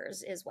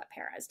drivers, is what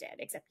Perez did,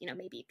 except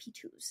maybe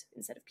P2s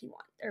instead of P1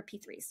 or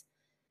P3s.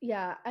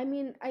 Yeah, I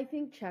mean, I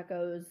think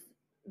Checo's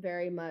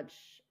very much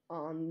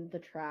on the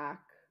track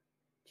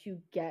to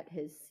get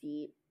his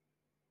seat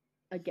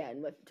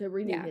again, to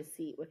renew his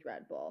seat with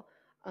Red Bull.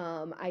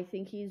 I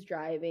think he's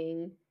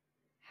driving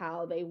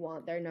how they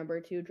want their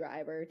number 2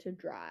 driver to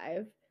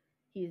drive.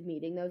 He's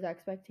meeting those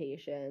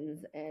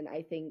expectations, and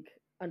I think,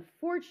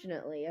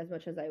 unfortunately, as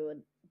much as I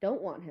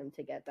don't want him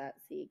to get that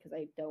seat, because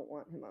I don't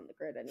want him on the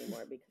grid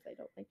anymore because I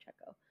don't like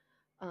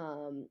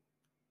Checo,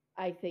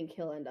 I think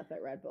he'll end up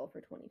at Red Bull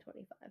for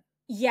 2025.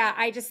 Yeah,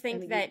 I just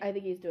think I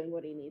think he's doing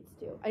what he needs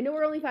to. I know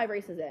we're only 5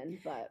 races in,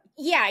 but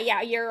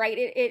yeah, you're right.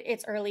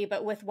 It's early,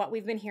 but with what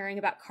we've been hearing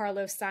about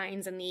Carlos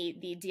Sainz and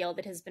the deal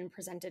that has been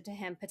presented to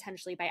him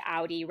potentially by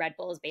Audi, Red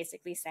Bull is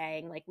basically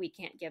saying, like, we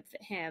can't give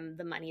him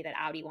the money that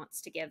Audi wants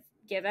to give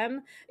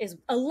him, is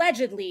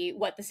allegedly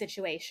what the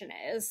situation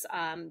is.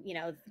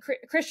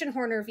 Christian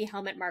Horner v.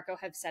 Helmut Marko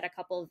have said a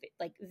couple of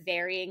like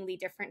varyingly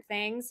different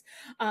things,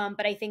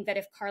 but I think that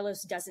if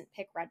Carlos doesn't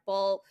pick Red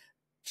Bull,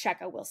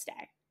 Checo will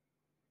stay.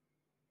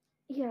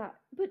 Yeah,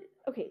 but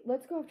okay,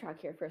 let's go off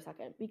track here for a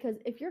second, because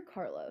if you're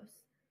Carlos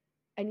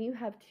and you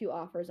have 2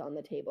 offers on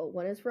the table,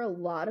 one is for a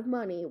lot of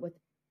money with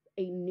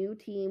a new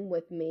team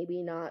with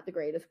maybe not the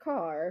greatest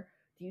car,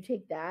 do you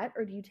take that,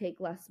 or do you take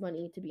less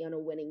money to be on a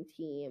winning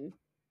team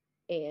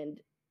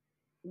and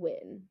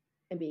win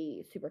and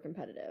be super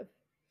competitive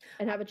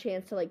and have a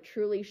chance to like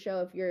truly show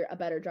if you're a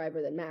better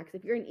driver than Max?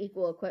 If you're in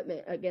equal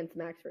equipment against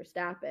Max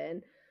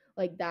Verstappen,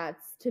 like,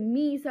 that's, to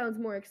me, sounds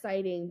more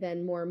exciting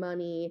than more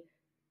money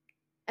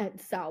at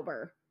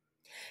Sauber.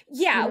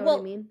 Yeah,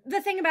 I mean?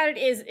 The thing about it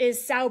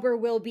is Sauber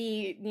will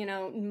be,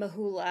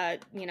 Mahula,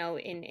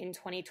 in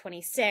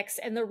 2026.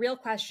 And the real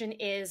question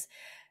is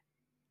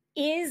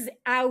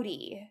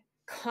Audi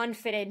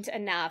confident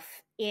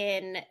enough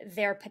in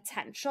their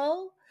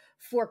potential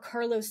for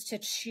Carlos to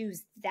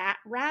choose that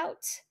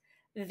route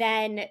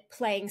than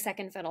playing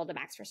second fiddle to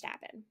Max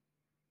Verstappen?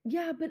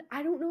 Yeah, but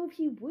I don't know if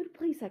he would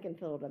play second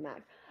fiddle to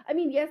Max. I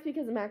mean, yes,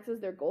 because Max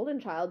is their golden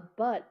child,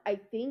 but I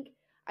think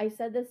I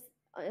said this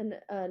in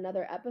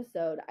another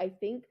episode, I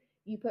think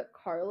you put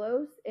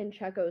Carlos in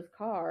Checo's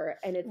car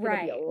and it's going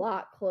to be a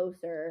lot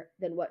closer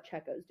than what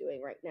Checo's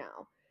doing right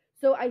now.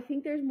 So I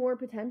think there's more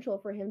potential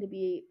for him to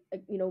be,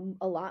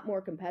 a lot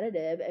more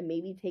competitive and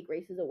maybe take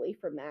races away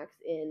from Max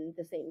in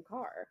the same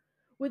car.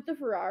 With the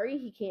Ferrari,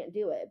 he can't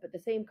do it, but the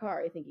same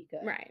car, I think he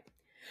could. Right.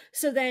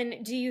 So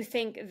then do you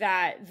think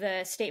that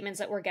the statements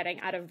that we're getting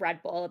out of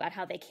Red Bull about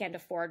how they can't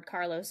afford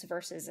Carlos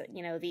versus,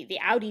 the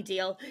Audi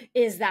deal,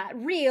 is that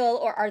real,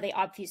 or are they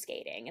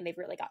obfuscating and they've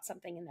really got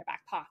something in their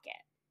back pocket?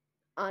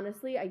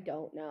 Honestly, I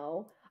don't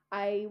know.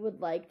 I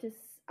would like to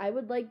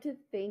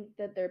think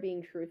that they're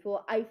being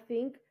truthful. I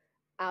think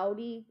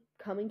Audi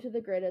coming to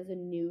the grid as a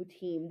new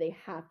team, they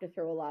have to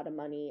throw a lot of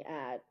money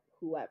at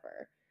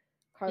whoever.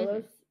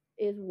 Carlos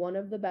is one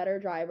of the better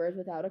drivers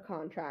without a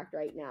contract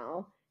right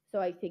now. So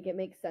I think it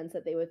makes sense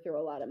that they would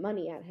throw a lot of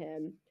money at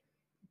him.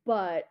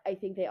 But I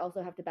think they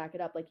also have to back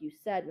it up, like you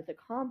said, with the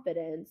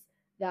confidence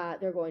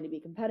that they're going to be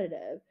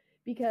competitive.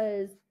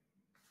 Because,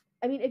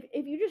 I mean,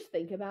 if you just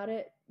think about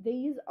it,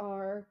 there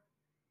are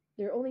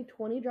only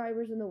 20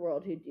 drivers in the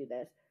world who do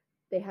this.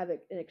 They have an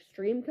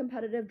extreme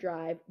competitive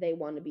drive. They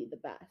want to be the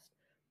best.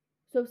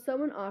 So if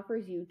someone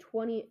offers you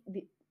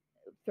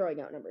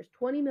throwing out numbers,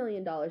 $20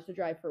 million to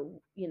drive for,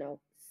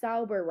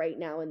 Sauber right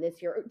now in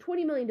this year, or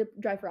 $20 million to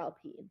drive for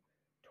Alpine,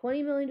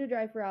 $20 million to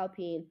drive for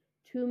Alpine,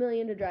 $2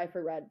 million to drive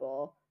for Red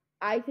Bull.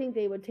 I think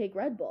they would take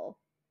Red Bull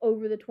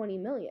over the 20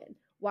 million.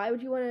 Why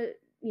would you want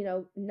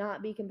to,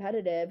 not be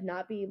competitive,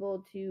 not be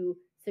able to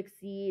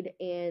succeed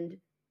and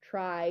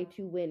try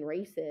to win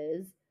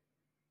races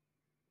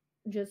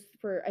just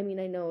for, I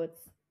know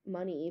it's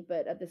money,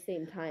 but at the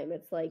same time,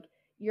 it's like,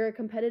 you're a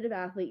competitive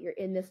athlete, you're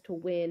in this to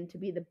win, to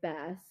be the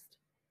best.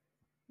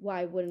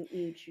 Why wouldn't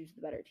you choose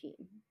the better team?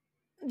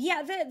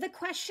 Yeah, the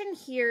question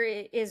here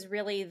is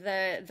really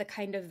the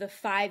kind of the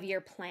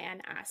 5-year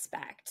plan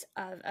aspect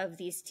of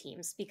these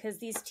teams, because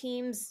these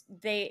teams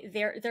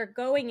they're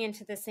going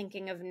into this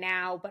thinking of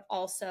now, but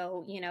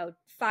also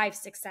 5,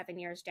 6, 7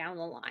 years down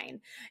the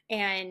line.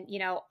 And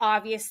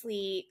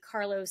obviously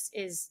Carlos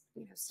is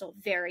still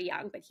very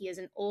young, but he is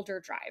an older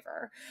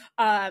driver.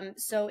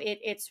 So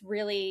it's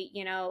really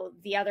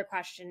the other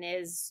question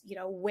is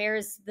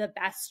where's the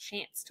best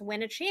chance to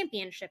win a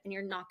championship, and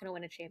you're not going to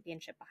win a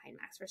championship behind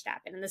Max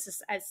Verstappen. And this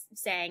is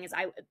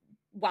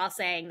while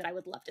saying that I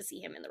would love to see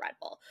him in the Red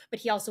Bull, but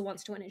he also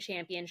wants to win a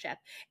championship.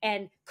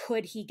 And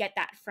could he get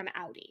that from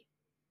Audi?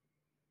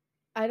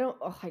 I don't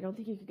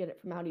think you could get it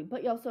from Audi,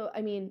 but also,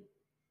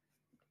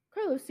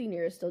 Carlos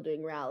Sr. is still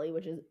doing rally,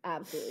 which is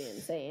absolutely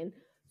insane.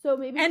 So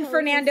maybe and Carlos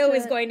Fernando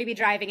is going to be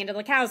driving until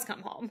the cows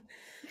come home.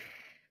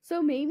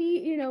 So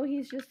maybe,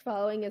 he's just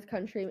following his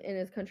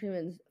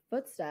countrymen's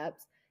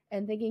footsteps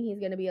and thinking he's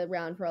going to be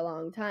around for a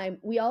long time.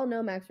 We all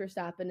know Max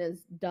Verstappen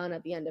is done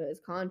at the end of his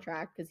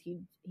contract because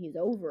he's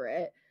over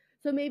it.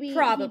 So maybe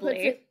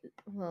probably.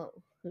 Well,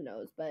 who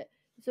knows? But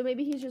so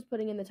maybe he's just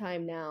putting in the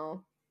time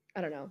now.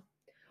 I don't know.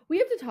 We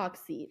have to talk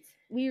seats.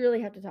 We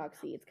really have to talk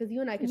seats because you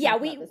and I could talk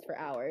about this for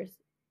hours.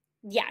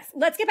 Yes.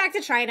 Let's get back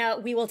to China.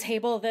 We will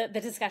table the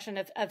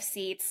discussion of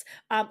seats.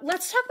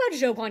 Let's talk about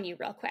Zhou Guanyu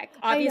real quick.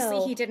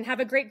 Obviously, he didn't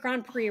have a great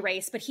Grand Prix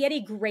race, but he had a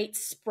great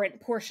sprint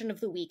portion of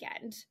the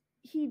weekend.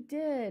 He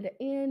did,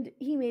 and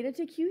he made it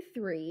to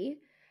Q3,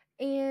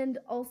 and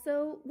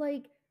also,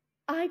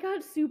 I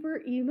got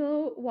super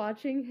emo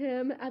watching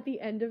him at the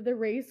end of the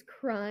race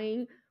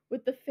crying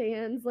with the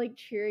fans,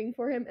 cheering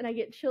for him, and I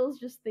get chills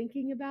just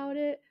thinking about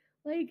it.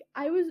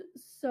 I was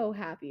so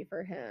happy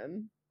for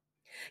him.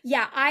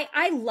 Yeah,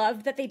 I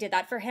loved that they did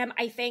that for him.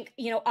 I think,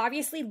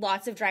 obviously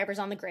lots of drivers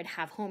on the grid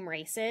have home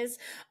races.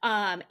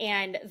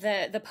 And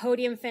the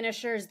podium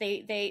finishers,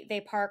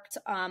 they parked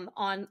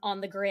on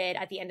the grid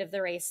at the end of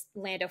the race.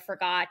 Lando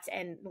forgot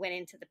and went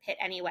into the pit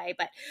anyway,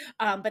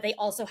 but they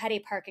also had a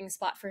parking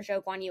spot for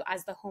Zhou Guanyu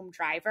as the home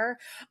driver.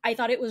 I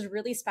thought it was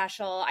really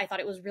special. I thought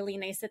it was really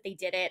nice that they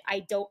did it. I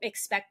don't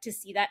expect to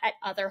see that at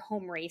other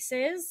home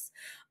races.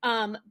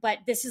 But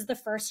this is the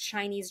first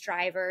Chinese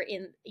driver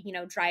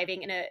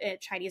driving in a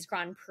Chinese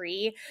Grand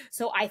Prix.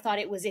 So I thought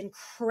it was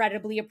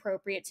incredibly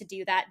appropriate to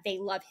do that. They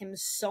love him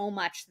so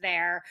much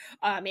there.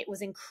 It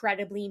was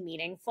incredibly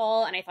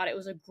meaningful. And I thought it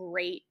was a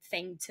great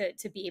thing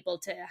to be able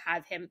to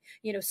have him,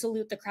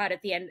 salute the crowd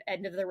at the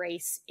end of the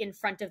race in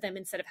front of them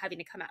instead of having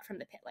to come out from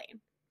the pit lane.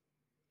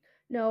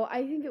 No,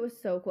 I think it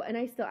was so cool. And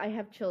I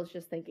have chills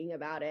just thinking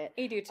about it.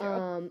 I do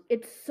too.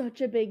 It's such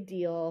a big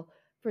deal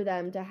for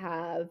them to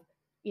have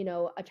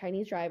a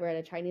Chinese driver at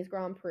a Chinese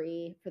Grand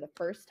Prix for the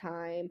first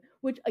time,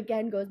 which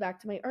again goes back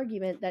to my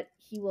argument that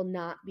he will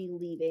not be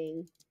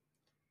leaving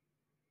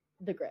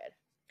the grid.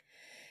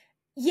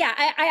 Yeah,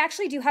 I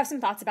actually do have some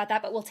thoughts about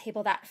that, but we'll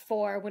table that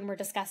for when we're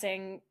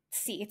discussing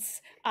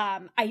seats.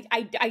 I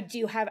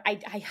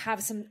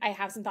have some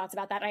thoughts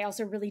about that. I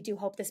also really do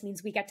hope this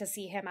means we get to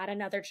see him at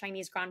another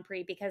Chinese Grand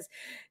Prix, because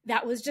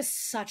that was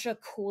just such a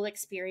cool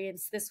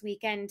experience this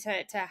weekend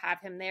to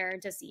have him there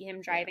and to see him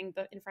driving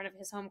in front of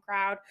his home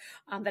crowd.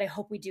 That I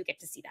hope we do get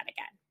to see that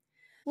again.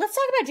 Let's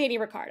talk about Danny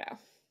Ricciardo.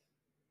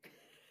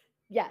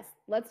 Yes,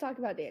 let's talk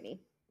about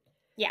Danny.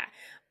 Yeah.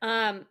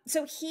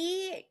 So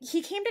he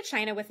came to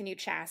China with a new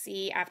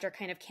chassis after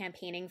kind of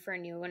campaigning for a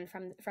new one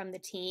from the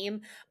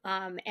team.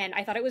 And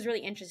I thought it was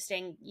really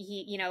interesting.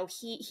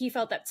 He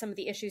felt that some of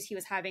the issues he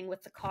was having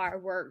with the car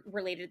were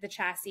related to the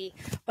chassis,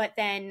 but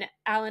then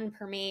Alan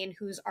Permain,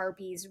 who's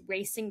RB's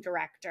racing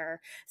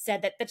director,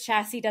 said that the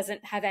chassis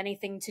doesn't have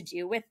anything to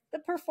do with the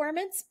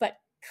performance, but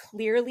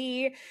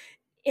clearly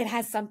it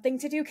has something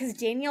to do, because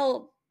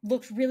Daniel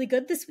looked really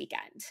good this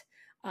weekend.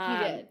 He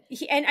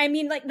did. And I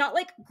mean, not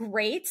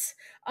great,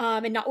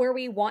 and not where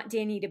we want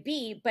Danny to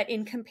be, but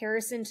in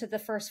comparison to the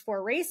first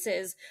 4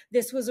 races,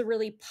 this was a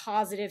really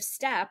positive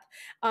step.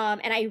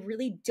 And I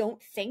really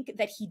don't think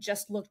that he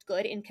just looked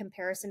good in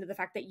comparison to the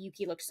fact that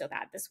Yuki looked so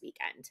bad this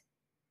weekend.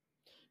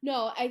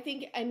 No,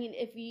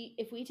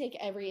 if we take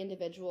every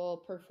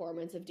individual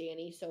performance of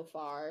Danny so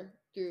far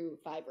through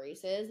 5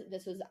 races,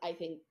 I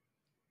think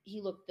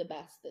he looked the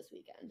best this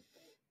weekend.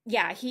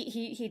 Yeah,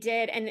 he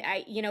did, and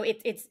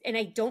it's and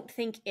I don't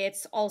think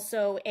it's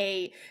also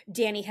a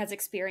Danny has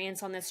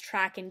experience on this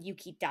track and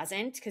Yuki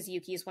doesn't, because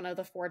Yuki is one of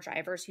the 4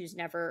 drivers who's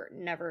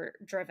never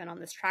driven on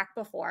this track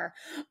before.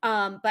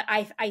 But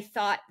I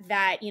thought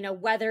that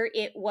whether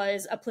it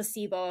was a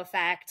placebo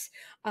effect,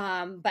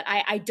 but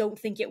I don't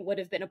think it would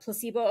have been a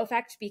placebo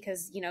effect,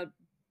 because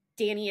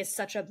Danny is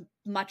such a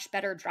much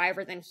better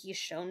driver than he's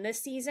shown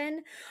this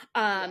season,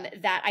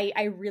 that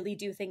I really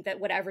do think that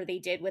whatever they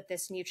did with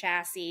this new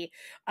chassis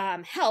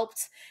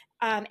helped.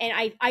 And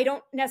I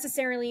don't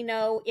necessarily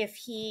know if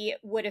he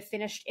would have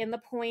finished in the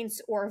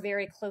points or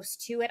very close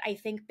to it. I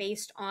think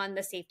based on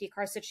the safety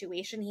car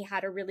situation, he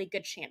had a really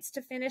good chance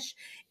to finish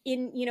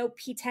in,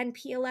 P10,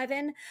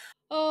 P11.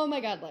 Oh my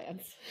God,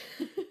 Lance.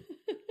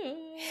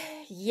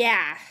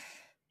 Yeah.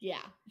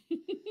 Yeah.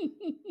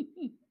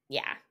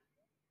 Yeah.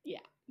 Yeah.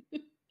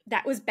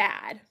 That was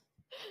bad.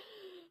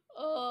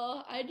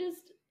 Oh,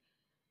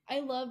 I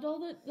loved all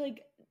the,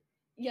 like,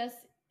 yes,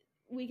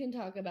 we can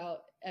talk about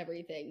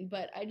everything,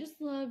 but I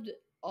just loved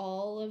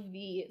all of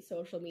the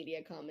social media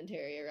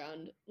commentary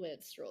around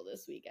Lance Stroll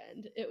this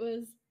weekend. It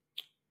was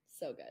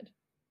so good.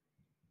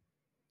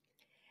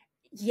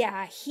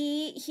 Yeah,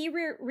 he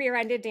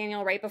rear-ended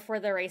Daniel right before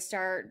the race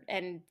start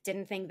and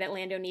didn't think that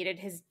Lando needed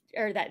his,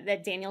 or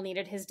that Daniel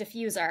needed his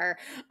diffuser.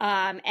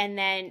 And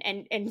then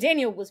and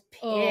Daniel was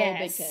pissed. Oh,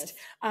 big pissed.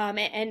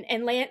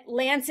 And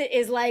Lance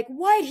is like,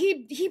 "What?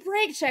 He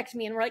brake checked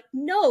me." And we're like,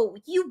 "No,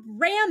 you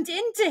rammed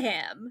into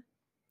him."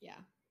 Yeah.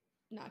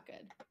 Not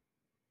good.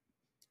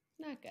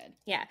 Not good.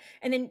 Yeah.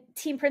 And then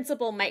team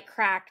principal Mike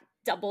Crack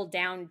doubled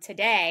down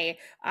today.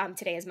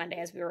 Today is Monday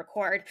as we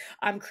record,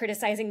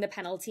 criticizing the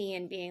penalty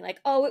and being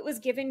like, "Oh, it was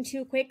given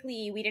too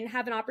quickly. We didn't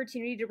have an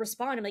opportunity to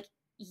respond." I'm like,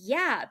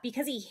 yeah,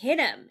 because he hit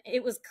him.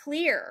 It was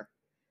clear.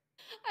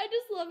 I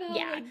just love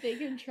how like they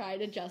can try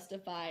to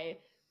justify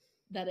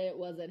that it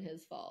wasn't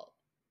his fault.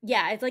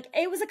 Yeah, it's like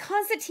it was a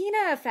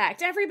concertina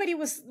effect. Everybody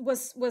was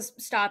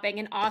stopping,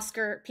 and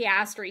Oscar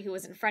Piastri, who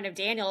was in front of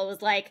Daniel,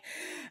 was like,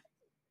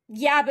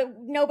 "Yeah, but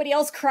nobody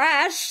else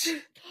crashed."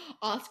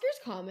 Oscar's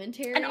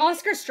commentary, and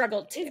Oscar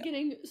struggled too. Is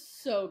getting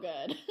so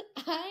good.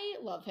 I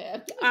love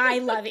him. I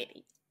love it.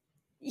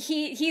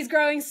 He's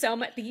growing so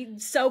much.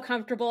 He's so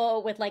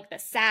comfortable with like the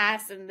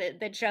sass and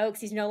the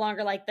jokes. He's no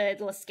longer like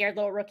the scared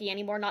little rookie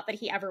anymore. Not that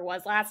he ever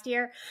was last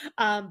year.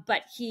 But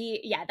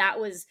that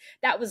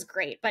was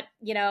great. But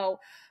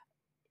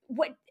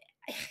what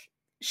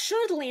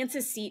should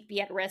Lance's seat be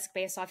at risk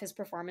based off his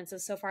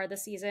performances so far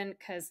this season?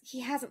 Because he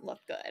hasn't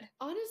looked good.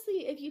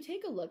 Honestly, if you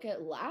take a look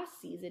at last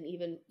season,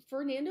 even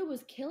Fernando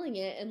was killing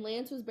it and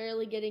Lance was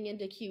barely getting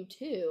into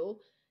Q2.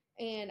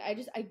 And I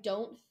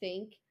don't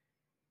think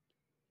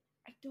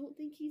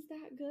he's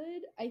that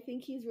good. I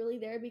think he's really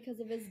there because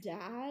of his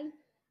dad,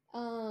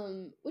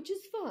 which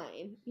is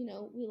fine.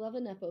 We love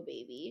a Nepo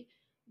baby.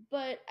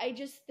 But I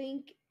just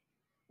think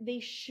they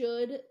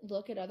should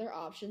look at other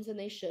options and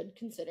they should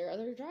consider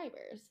other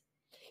drivers.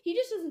 He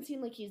just doesn't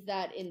seem like he's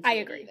that into I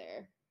agree.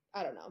 Either.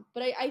 I don't know.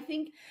 But I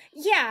think...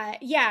 Yeah.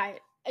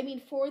 I mean,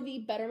 for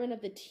the betterment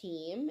of the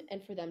team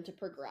and for them to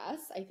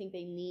progress, I think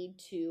they need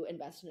to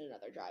invest in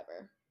another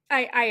driver.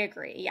 I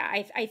agree. Yeah.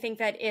 I think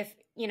that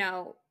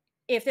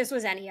if this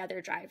was any other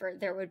driver,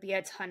 there would be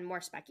a ton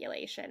more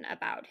speculation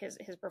about his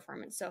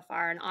performance so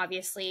far. And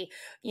obviously,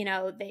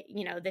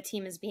 the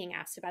team is being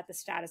asked about the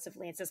status of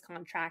Lance's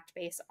contract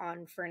based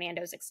on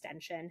Fernando's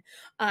extension.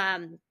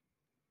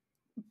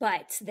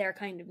 But they're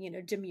kind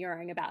of,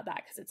 demurring about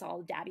that because it's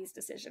all daddy's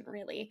decision,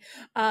 really.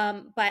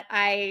 But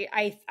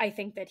I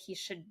think that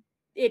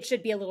it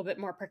should be a little bit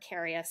more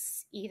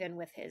precarious, even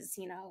with his,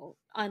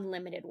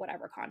 unlimited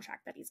whatever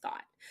contract that he's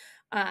got.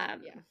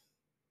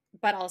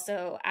 But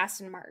also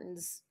Aston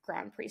Martin's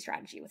Grand Prix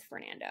strategy with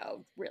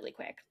Fernando, really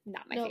quick,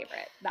 not my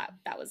favorite.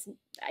 That was,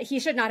 he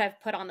should not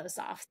have put on those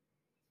softs.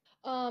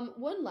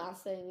 One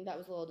last thing that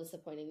was a little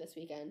disappointing this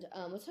weekend.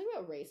 Let's talk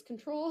about race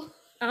control.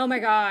 Oh my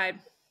God.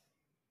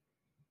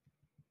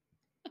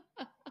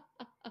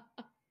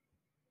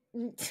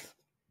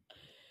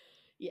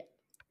 Yeah,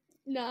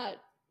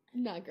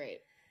 not great.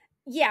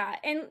 Yeah,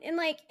 and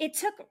like it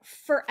took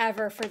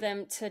forever for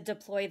them to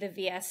deploy the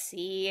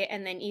VSC,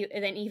 and then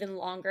even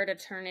longer to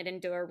turn it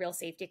into a real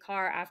safety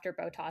car after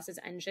Bottas's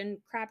engine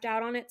crapped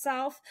out on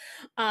itself.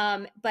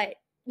 But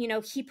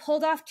he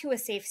pulled off to a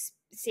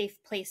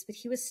safe place, but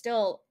he was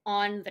still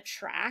on the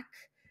track.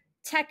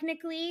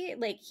 Technically,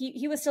 like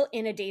he was still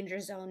in a danger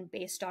zone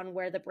based on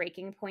where the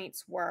braking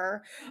points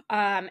were,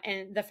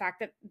 and the fact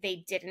that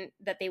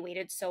they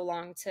waited so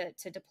long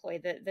to deploy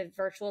the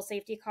virtual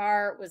safety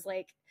car was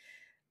like,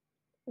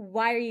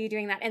 why are you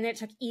doing that? And it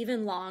took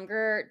even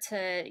longer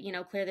to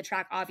clear the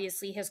track.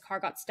 Obviously his car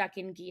got stuck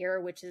in gear,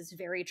 which is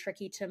very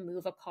tricky to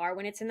move a car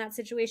when it's in that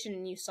situation,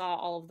 and you saw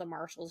all of the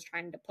marshals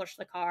trying to push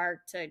the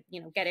car to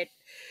get it.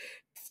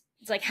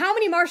 It's like, how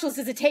many marshals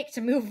does it take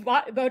to move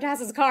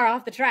Bottas's car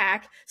off the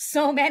track?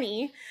 So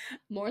many.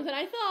 More than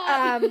I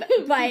thought.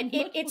 But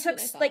it took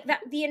like that.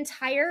 The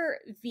entire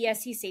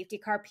VSC safety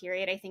car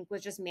period, I think,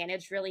 was just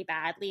managed really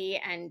badly.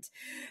 And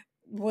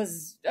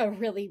was a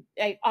really,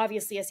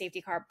 obviously a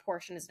safety car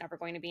portion is never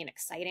going to be an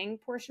exciting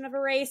portion of a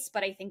race,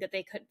 but I think that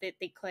they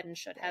could and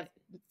should have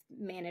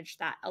managed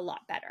that a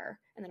lot better.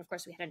 And then of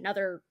course we had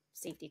another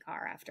safety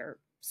car after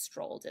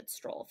Stroll did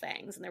Stroll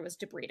things, and there was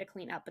debris to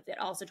clean up, but it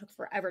also took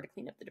forever to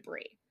clean up the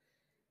debris.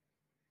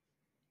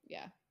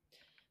 Yeah.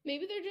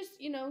 Maybe they're just,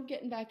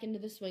 getting back into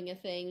the swing of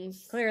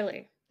things.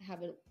 Clearly.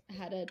 Haven't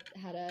had a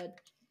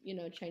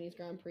Chinese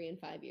Grand Prix in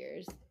 5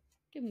 years.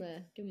 Give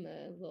them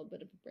a little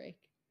bit of a break.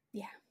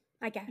 Yeah,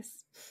 I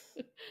guess.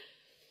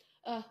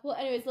 Well,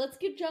 anyways, let's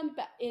jump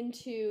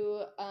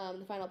into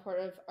the final part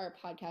of our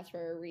podcast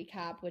for a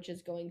recap, which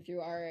is going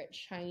through our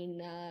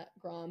China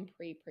Grand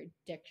Prix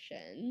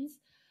predictions.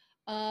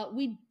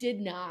 We did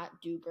not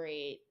do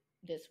great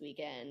this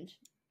weekend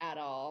at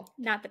all.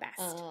 Not the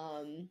best.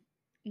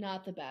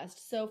 Not the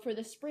best. So for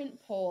the sprint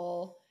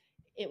poll,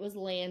 it was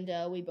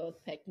Lando. We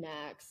both picked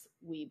Max.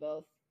 We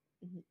both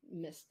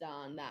missed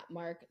on that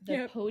mark.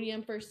 The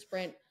podium for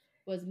sprint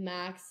was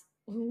Max,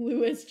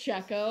 Lewis,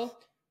 Checo.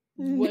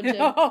 Wouldn't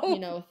have,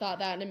 thought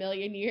that in a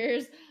million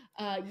years.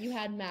 You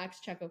had Max,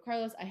 Checo,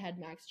 Carlos. I had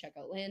Max,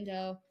 Checo,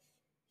 Lando.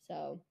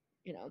 So,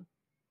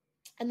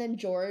 And then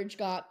George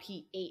got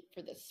P8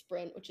 for the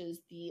sprint, which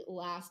is the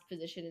last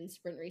position in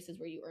sprint races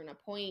where you earn a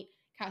point.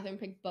 Kathryn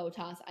picked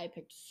Bottas. I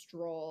picked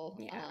Stroll.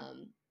 Yeah.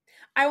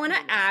 I want to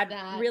add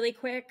that really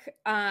quick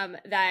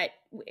that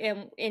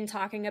in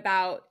talking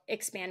about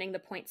expanding the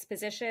points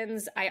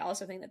positions, I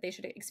also think that they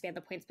should expand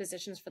the points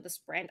positions for the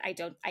sprint. I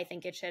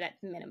think it should at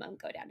minimum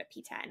go down to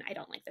P10. I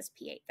don't like this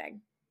P8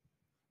 thing.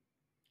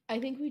 I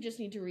think we just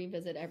need to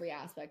revisit every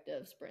aspect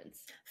of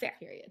sprints. Fair.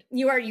 Period.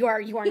 You are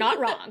not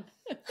wrong.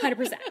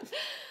 100%.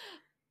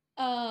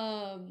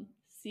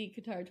 See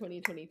Qatar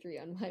 2023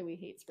 on why we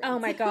hate sprints. Oh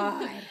my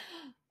God.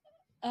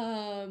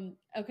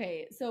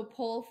 Okay, so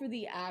poll for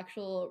the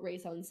actual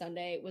race on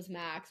Sunday was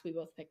Max. We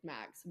both picked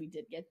Max. We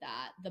did get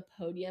that. The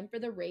podium for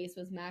the race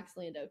was Max,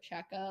 Lando,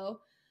 Checo.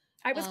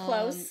 I was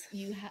close.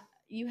 You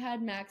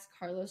had Max,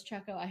 Carlos,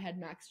 Checo. I had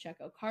Max,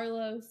 Checo,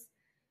 Carlos.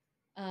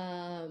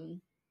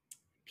 P10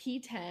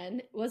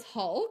 was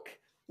Hulk,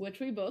 which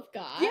we both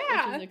got, which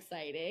is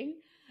exciting.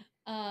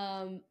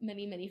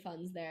 Many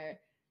funds there.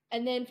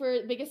 And then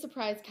for biggest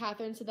surprise,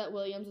 Kathryn said that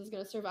Williams is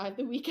going to survive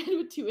the weekend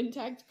with 2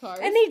 intact cars.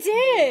 And they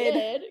did. They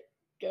did.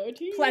 Go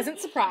team. Pleasant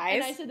surprise.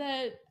 And I said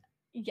that,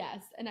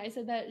 yes. And I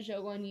said that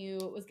Zhou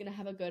Guanyu was going to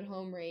have a good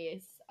home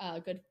race,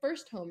 good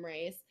first home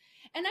race.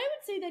 And I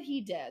would say that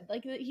he did.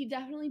 Like, he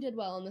definitely did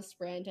well in the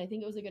sprint. I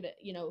think it was a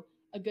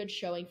good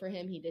showing for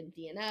him. He didn't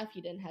DNF.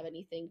 He didn't have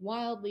anything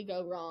wildly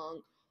go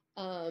wrong.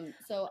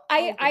 So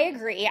I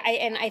agree.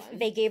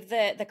 They gave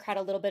the crowd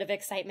a little bit of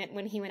excitement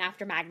when he went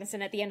after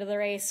Magnussen at the end of the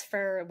race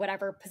for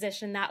whatever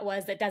position that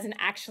was. That doesn't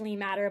actually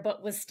matter,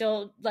 but was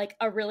still like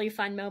a really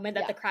fun moment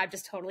that the crowd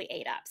just totally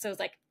ate up. So it was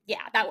like,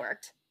 yeah, that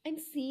worked. And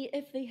see,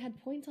 if they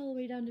had points all the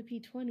way down to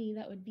P20,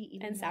 that would be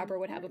even. And Sauber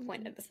would have a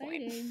point at this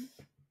point.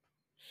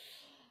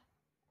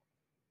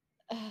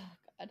 Oh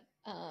God.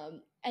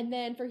 And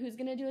then for who's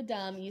gonna do a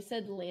dumb, you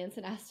said Lance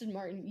and Aston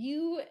Martin.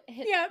 You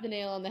hit the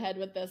nail on the head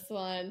with this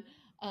one.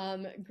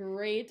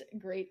 Great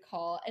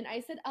call. And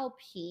I said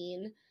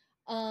Alpine.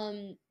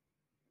 I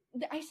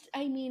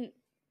mean,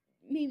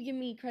 maybe give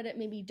me credit,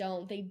 maybe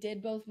don't. They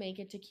did both make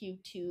it to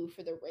Q2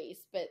 for the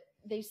race, but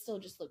they still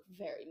just look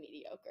very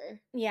mediocre.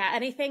 Yeah,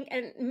 and I think,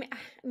 and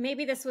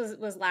maybe this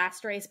was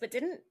last race, but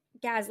didn't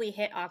Gasly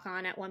hit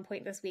Ocon at one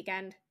point this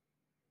weekend?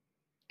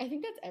 I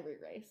think that's every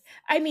race.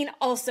 I mean,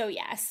 also,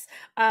 yes.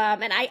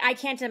 And I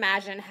can't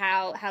imagine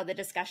how the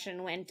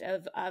discussion went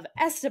of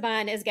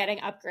Esteban is getting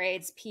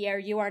upgrades. Pierre,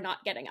 you are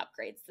not getting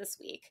upgrades this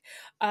week.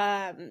 So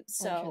I'm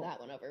sure that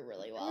went over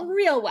really well.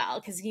 Real well,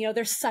 because,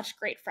 they're such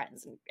great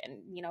friends and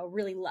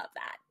really love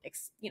that,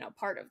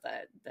 part of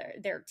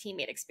their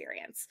teammate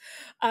experience.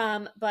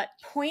 But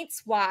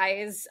points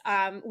wise,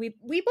 we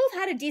both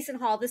had a decent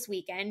haul this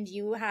weekend.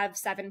 You have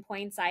 7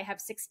 points. I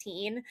have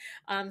 16.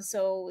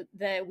 So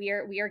we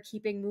are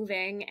keeping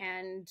moving,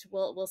 and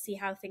we'll see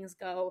how things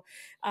go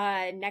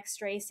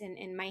next race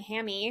in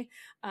Miami,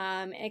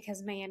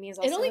 because Miami is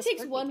also it only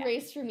takes one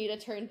race for me to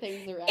turn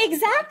things around.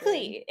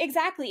 Exactly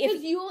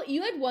because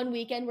you had one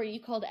weekend where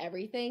you called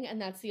everything,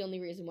 and that's the only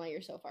reason why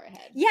you're so far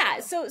ahead.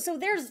 So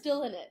there's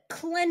still in it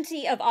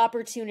plenty of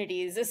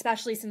opportunities,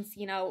 especially since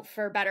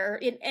for better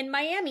in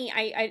Miami.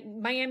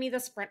 Miami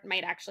the sprint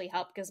might actually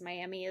help, because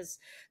Miami is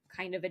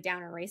kind of a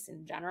downer race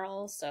in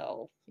general,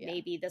 so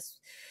maybe this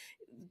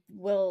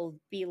will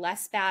be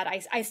less bad. I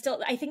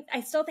still think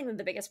that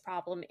the biggest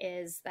problem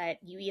is that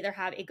you either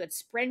have a good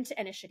sprint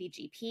and a shitty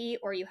GP,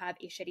 or you have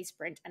a shitty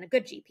sprint and a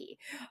good GP.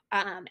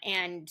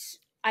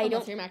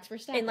 Unless you're Max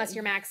Verstappen. Unless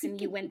you're Max and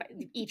you win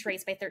each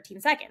race by 13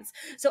 seconds.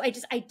 So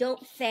I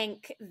don't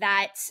think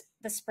that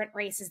the sprint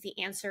race is the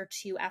answer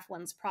to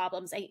F1's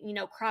problems.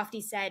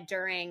 Crofty said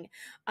during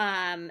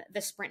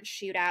the sprint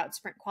shootout,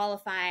 sprint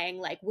qualifying,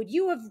 like, would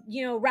you have,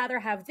 rather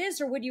have this,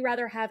 or would you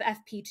rather have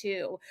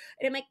FP2?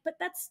 And I'm like, but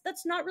that's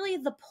not really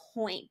the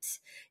point,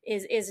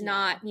 is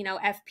not,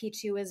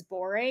 FP2 is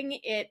boring.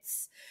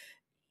 It's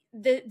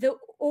the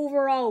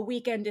overall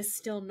weekend is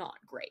still not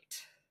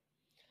great.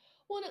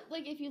 Well,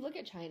 like if you look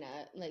at China,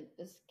 like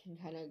this can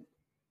kind of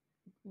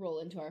roll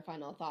into our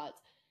final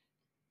thoughts.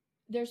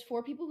 There's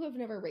 4 people who have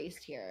never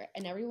raced here,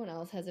 and everyone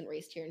else hasn't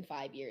raced here in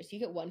 5 years. You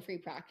get 1 free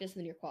practice, and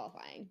then you're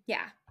qualifying.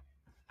 Yeah.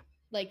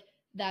 Like,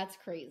 that's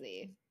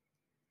crazy.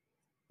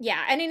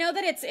 Yeah, and I know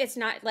that it's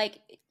not like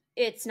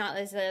it's not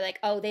as like,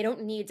 oh, they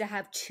don't need to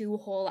have 2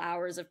 whole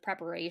hours of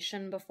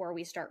preparation before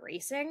we start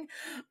racing.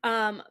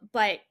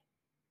 But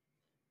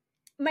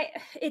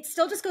it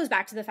still just goes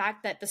back to the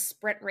fact that the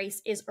sprint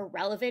race is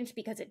irrelevant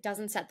because it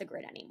doesn't set the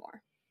grid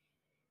anymore.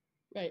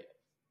 Right.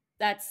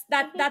 That's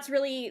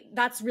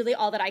really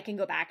all that I can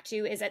go back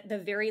to, is at the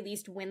very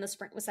least when the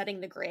sprint was setting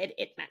the grid,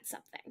 it meant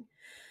something.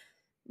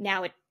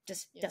 Now it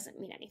just doesn't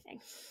mean anything.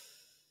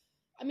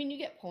 I mean, you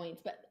get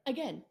points, but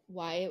again,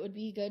 why it would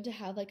be good to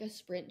have like a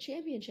sprint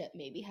championship,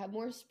 maybe have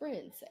more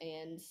sprints,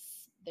 and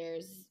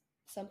there's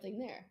something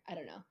there. I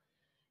don't know.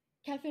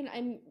 Kathryn,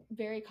 I'm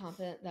very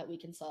confident that we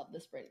can solve the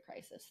sprint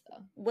crisis,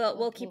 though.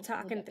 We'll keep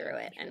talking through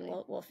it, and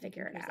we'll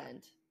figure it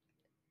out.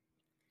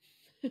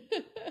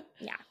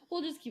 Yeah,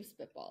 we'll just keep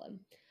spitballing.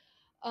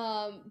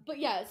 But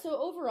yeah, so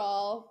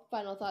overall,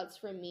 final thoughts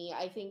from me.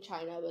 I think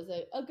China was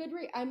a good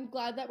race. I'm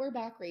glad that we're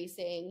back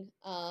racing.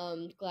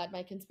 Glad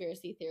my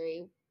conspiracy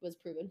theory was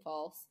proven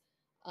false.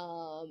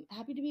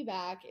 Happy to be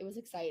back. It was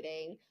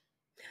exciting.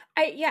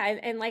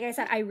 And like I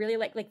said, I really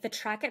like the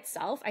track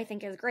itself, I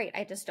think is great.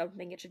 I just don't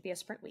think it should be a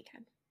sprint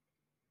weekend.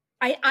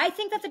 I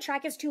think that the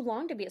track is too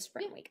long to be a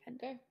sprint weekend.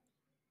 Fair.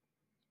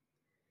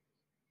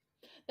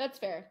 That's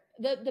fair.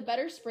 The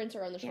better sprints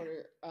are on the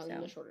shorter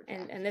the shorter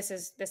track. And this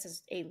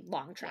is a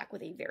long track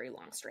with a very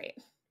long straight.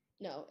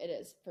 No, it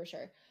is for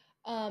sure.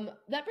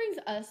 That brings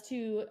us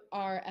to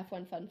our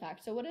F1 fun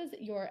fact. So what is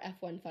your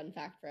F1 fun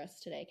fact for us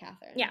today,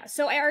 Kathryn? Yeah,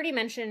 so I already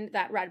mentioned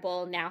that Red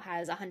Bull now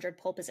has 100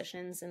 pole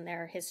positions in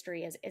their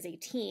history as a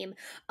team.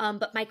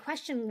 But my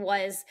question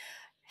was,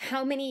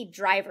 how many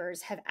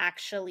drivers have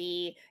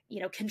actually,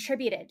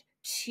 contributed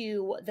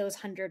to those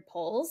 100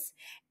 poles?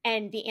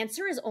 And the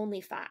answer is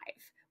only 5.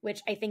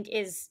 Which I think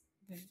is,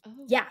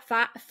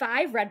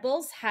 5 Red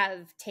Bulls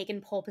have taken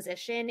pole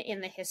position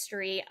in the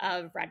history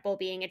of Red Bull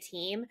being a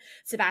team.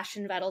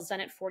 Sebastian Vettel's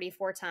done it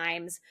 44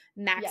 times.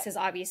 Max has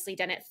obviously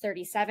done it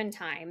 37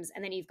 times.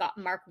 And then you've got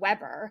Mark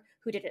Webber,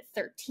 who did it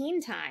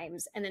 13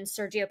 times. And then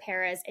Sergio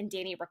Perez and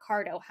Danny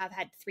Ricciardo have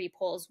had 3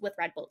 poles with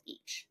Red Bull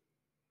each.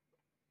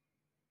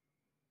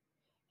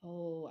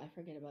 Oh, I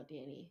forget about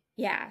Danny.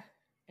 Yeah.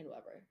 And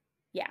Webber.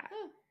 Yeah.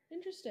 Oh.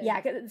 Interesting.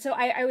 Yeah, so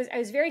I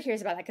was very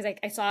curious about that, because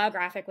I saw a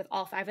graphic with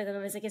all 5 of them. I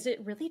was like, is it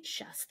really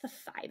just the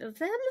 5 of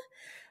them?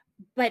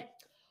 But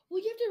well,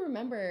 you have to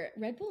remember,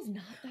 Red Bull's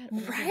not that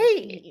old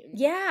right. Team.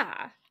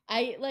 Yeah,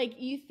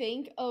 you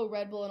think, oh,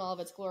 Red Bull in all of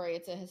its glory,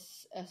 it's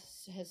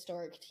a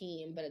historic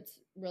team, but it's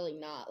really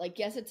not. Like,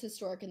 yes, it's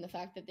historic in the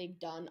fact that they've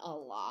done a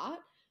lot,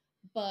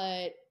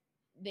 but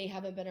they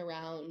haven't been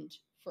around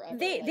forever.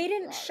 They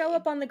didn't show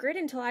up on the grid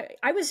until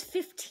I was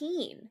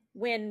 15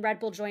 when Red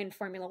Bull joined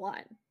Formula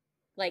One.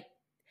 Like,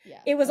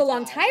 it was a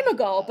long time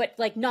ago, but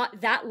like not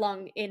that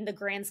long in the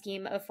grand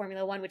scheme of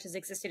Formula One, which has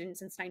existed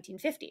since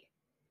 1950.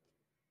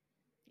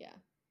 Yeah.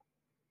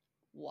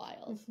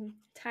 Wild. Mm-hmm.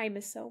 Time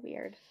is so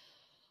weird.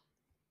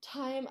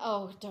 Time.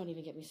 Oh, don't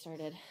even get me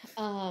started.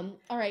 All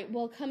right.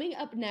 Well, coming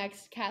up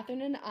next,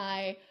 Kathryn and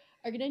I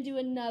are going to do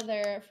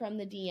another From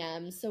the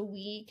DM. So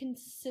we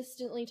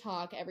consistently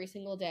talk every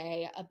single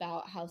day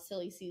about how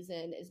silly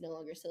season is no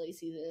longer silly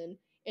season.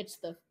 It's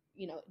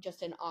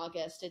just in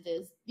August, it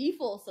is the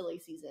full silly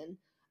season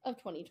of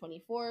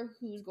 2024.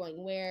 Who's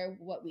going where,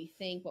 what we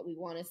think, what we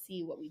want to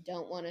see, what we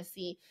don't want to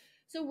see.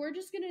 So we're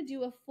just going to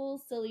do a full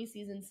silly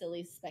season,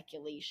 silly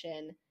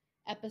speculation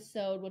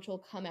episode, which will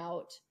come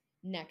out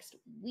next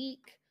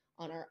week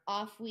on our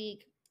off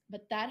week.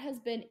 But that has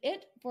been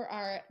it for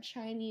our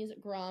Chinese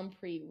Grand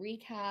Prix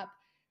recap.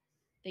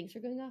 Thanks for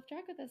going off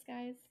track with us,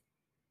 guys.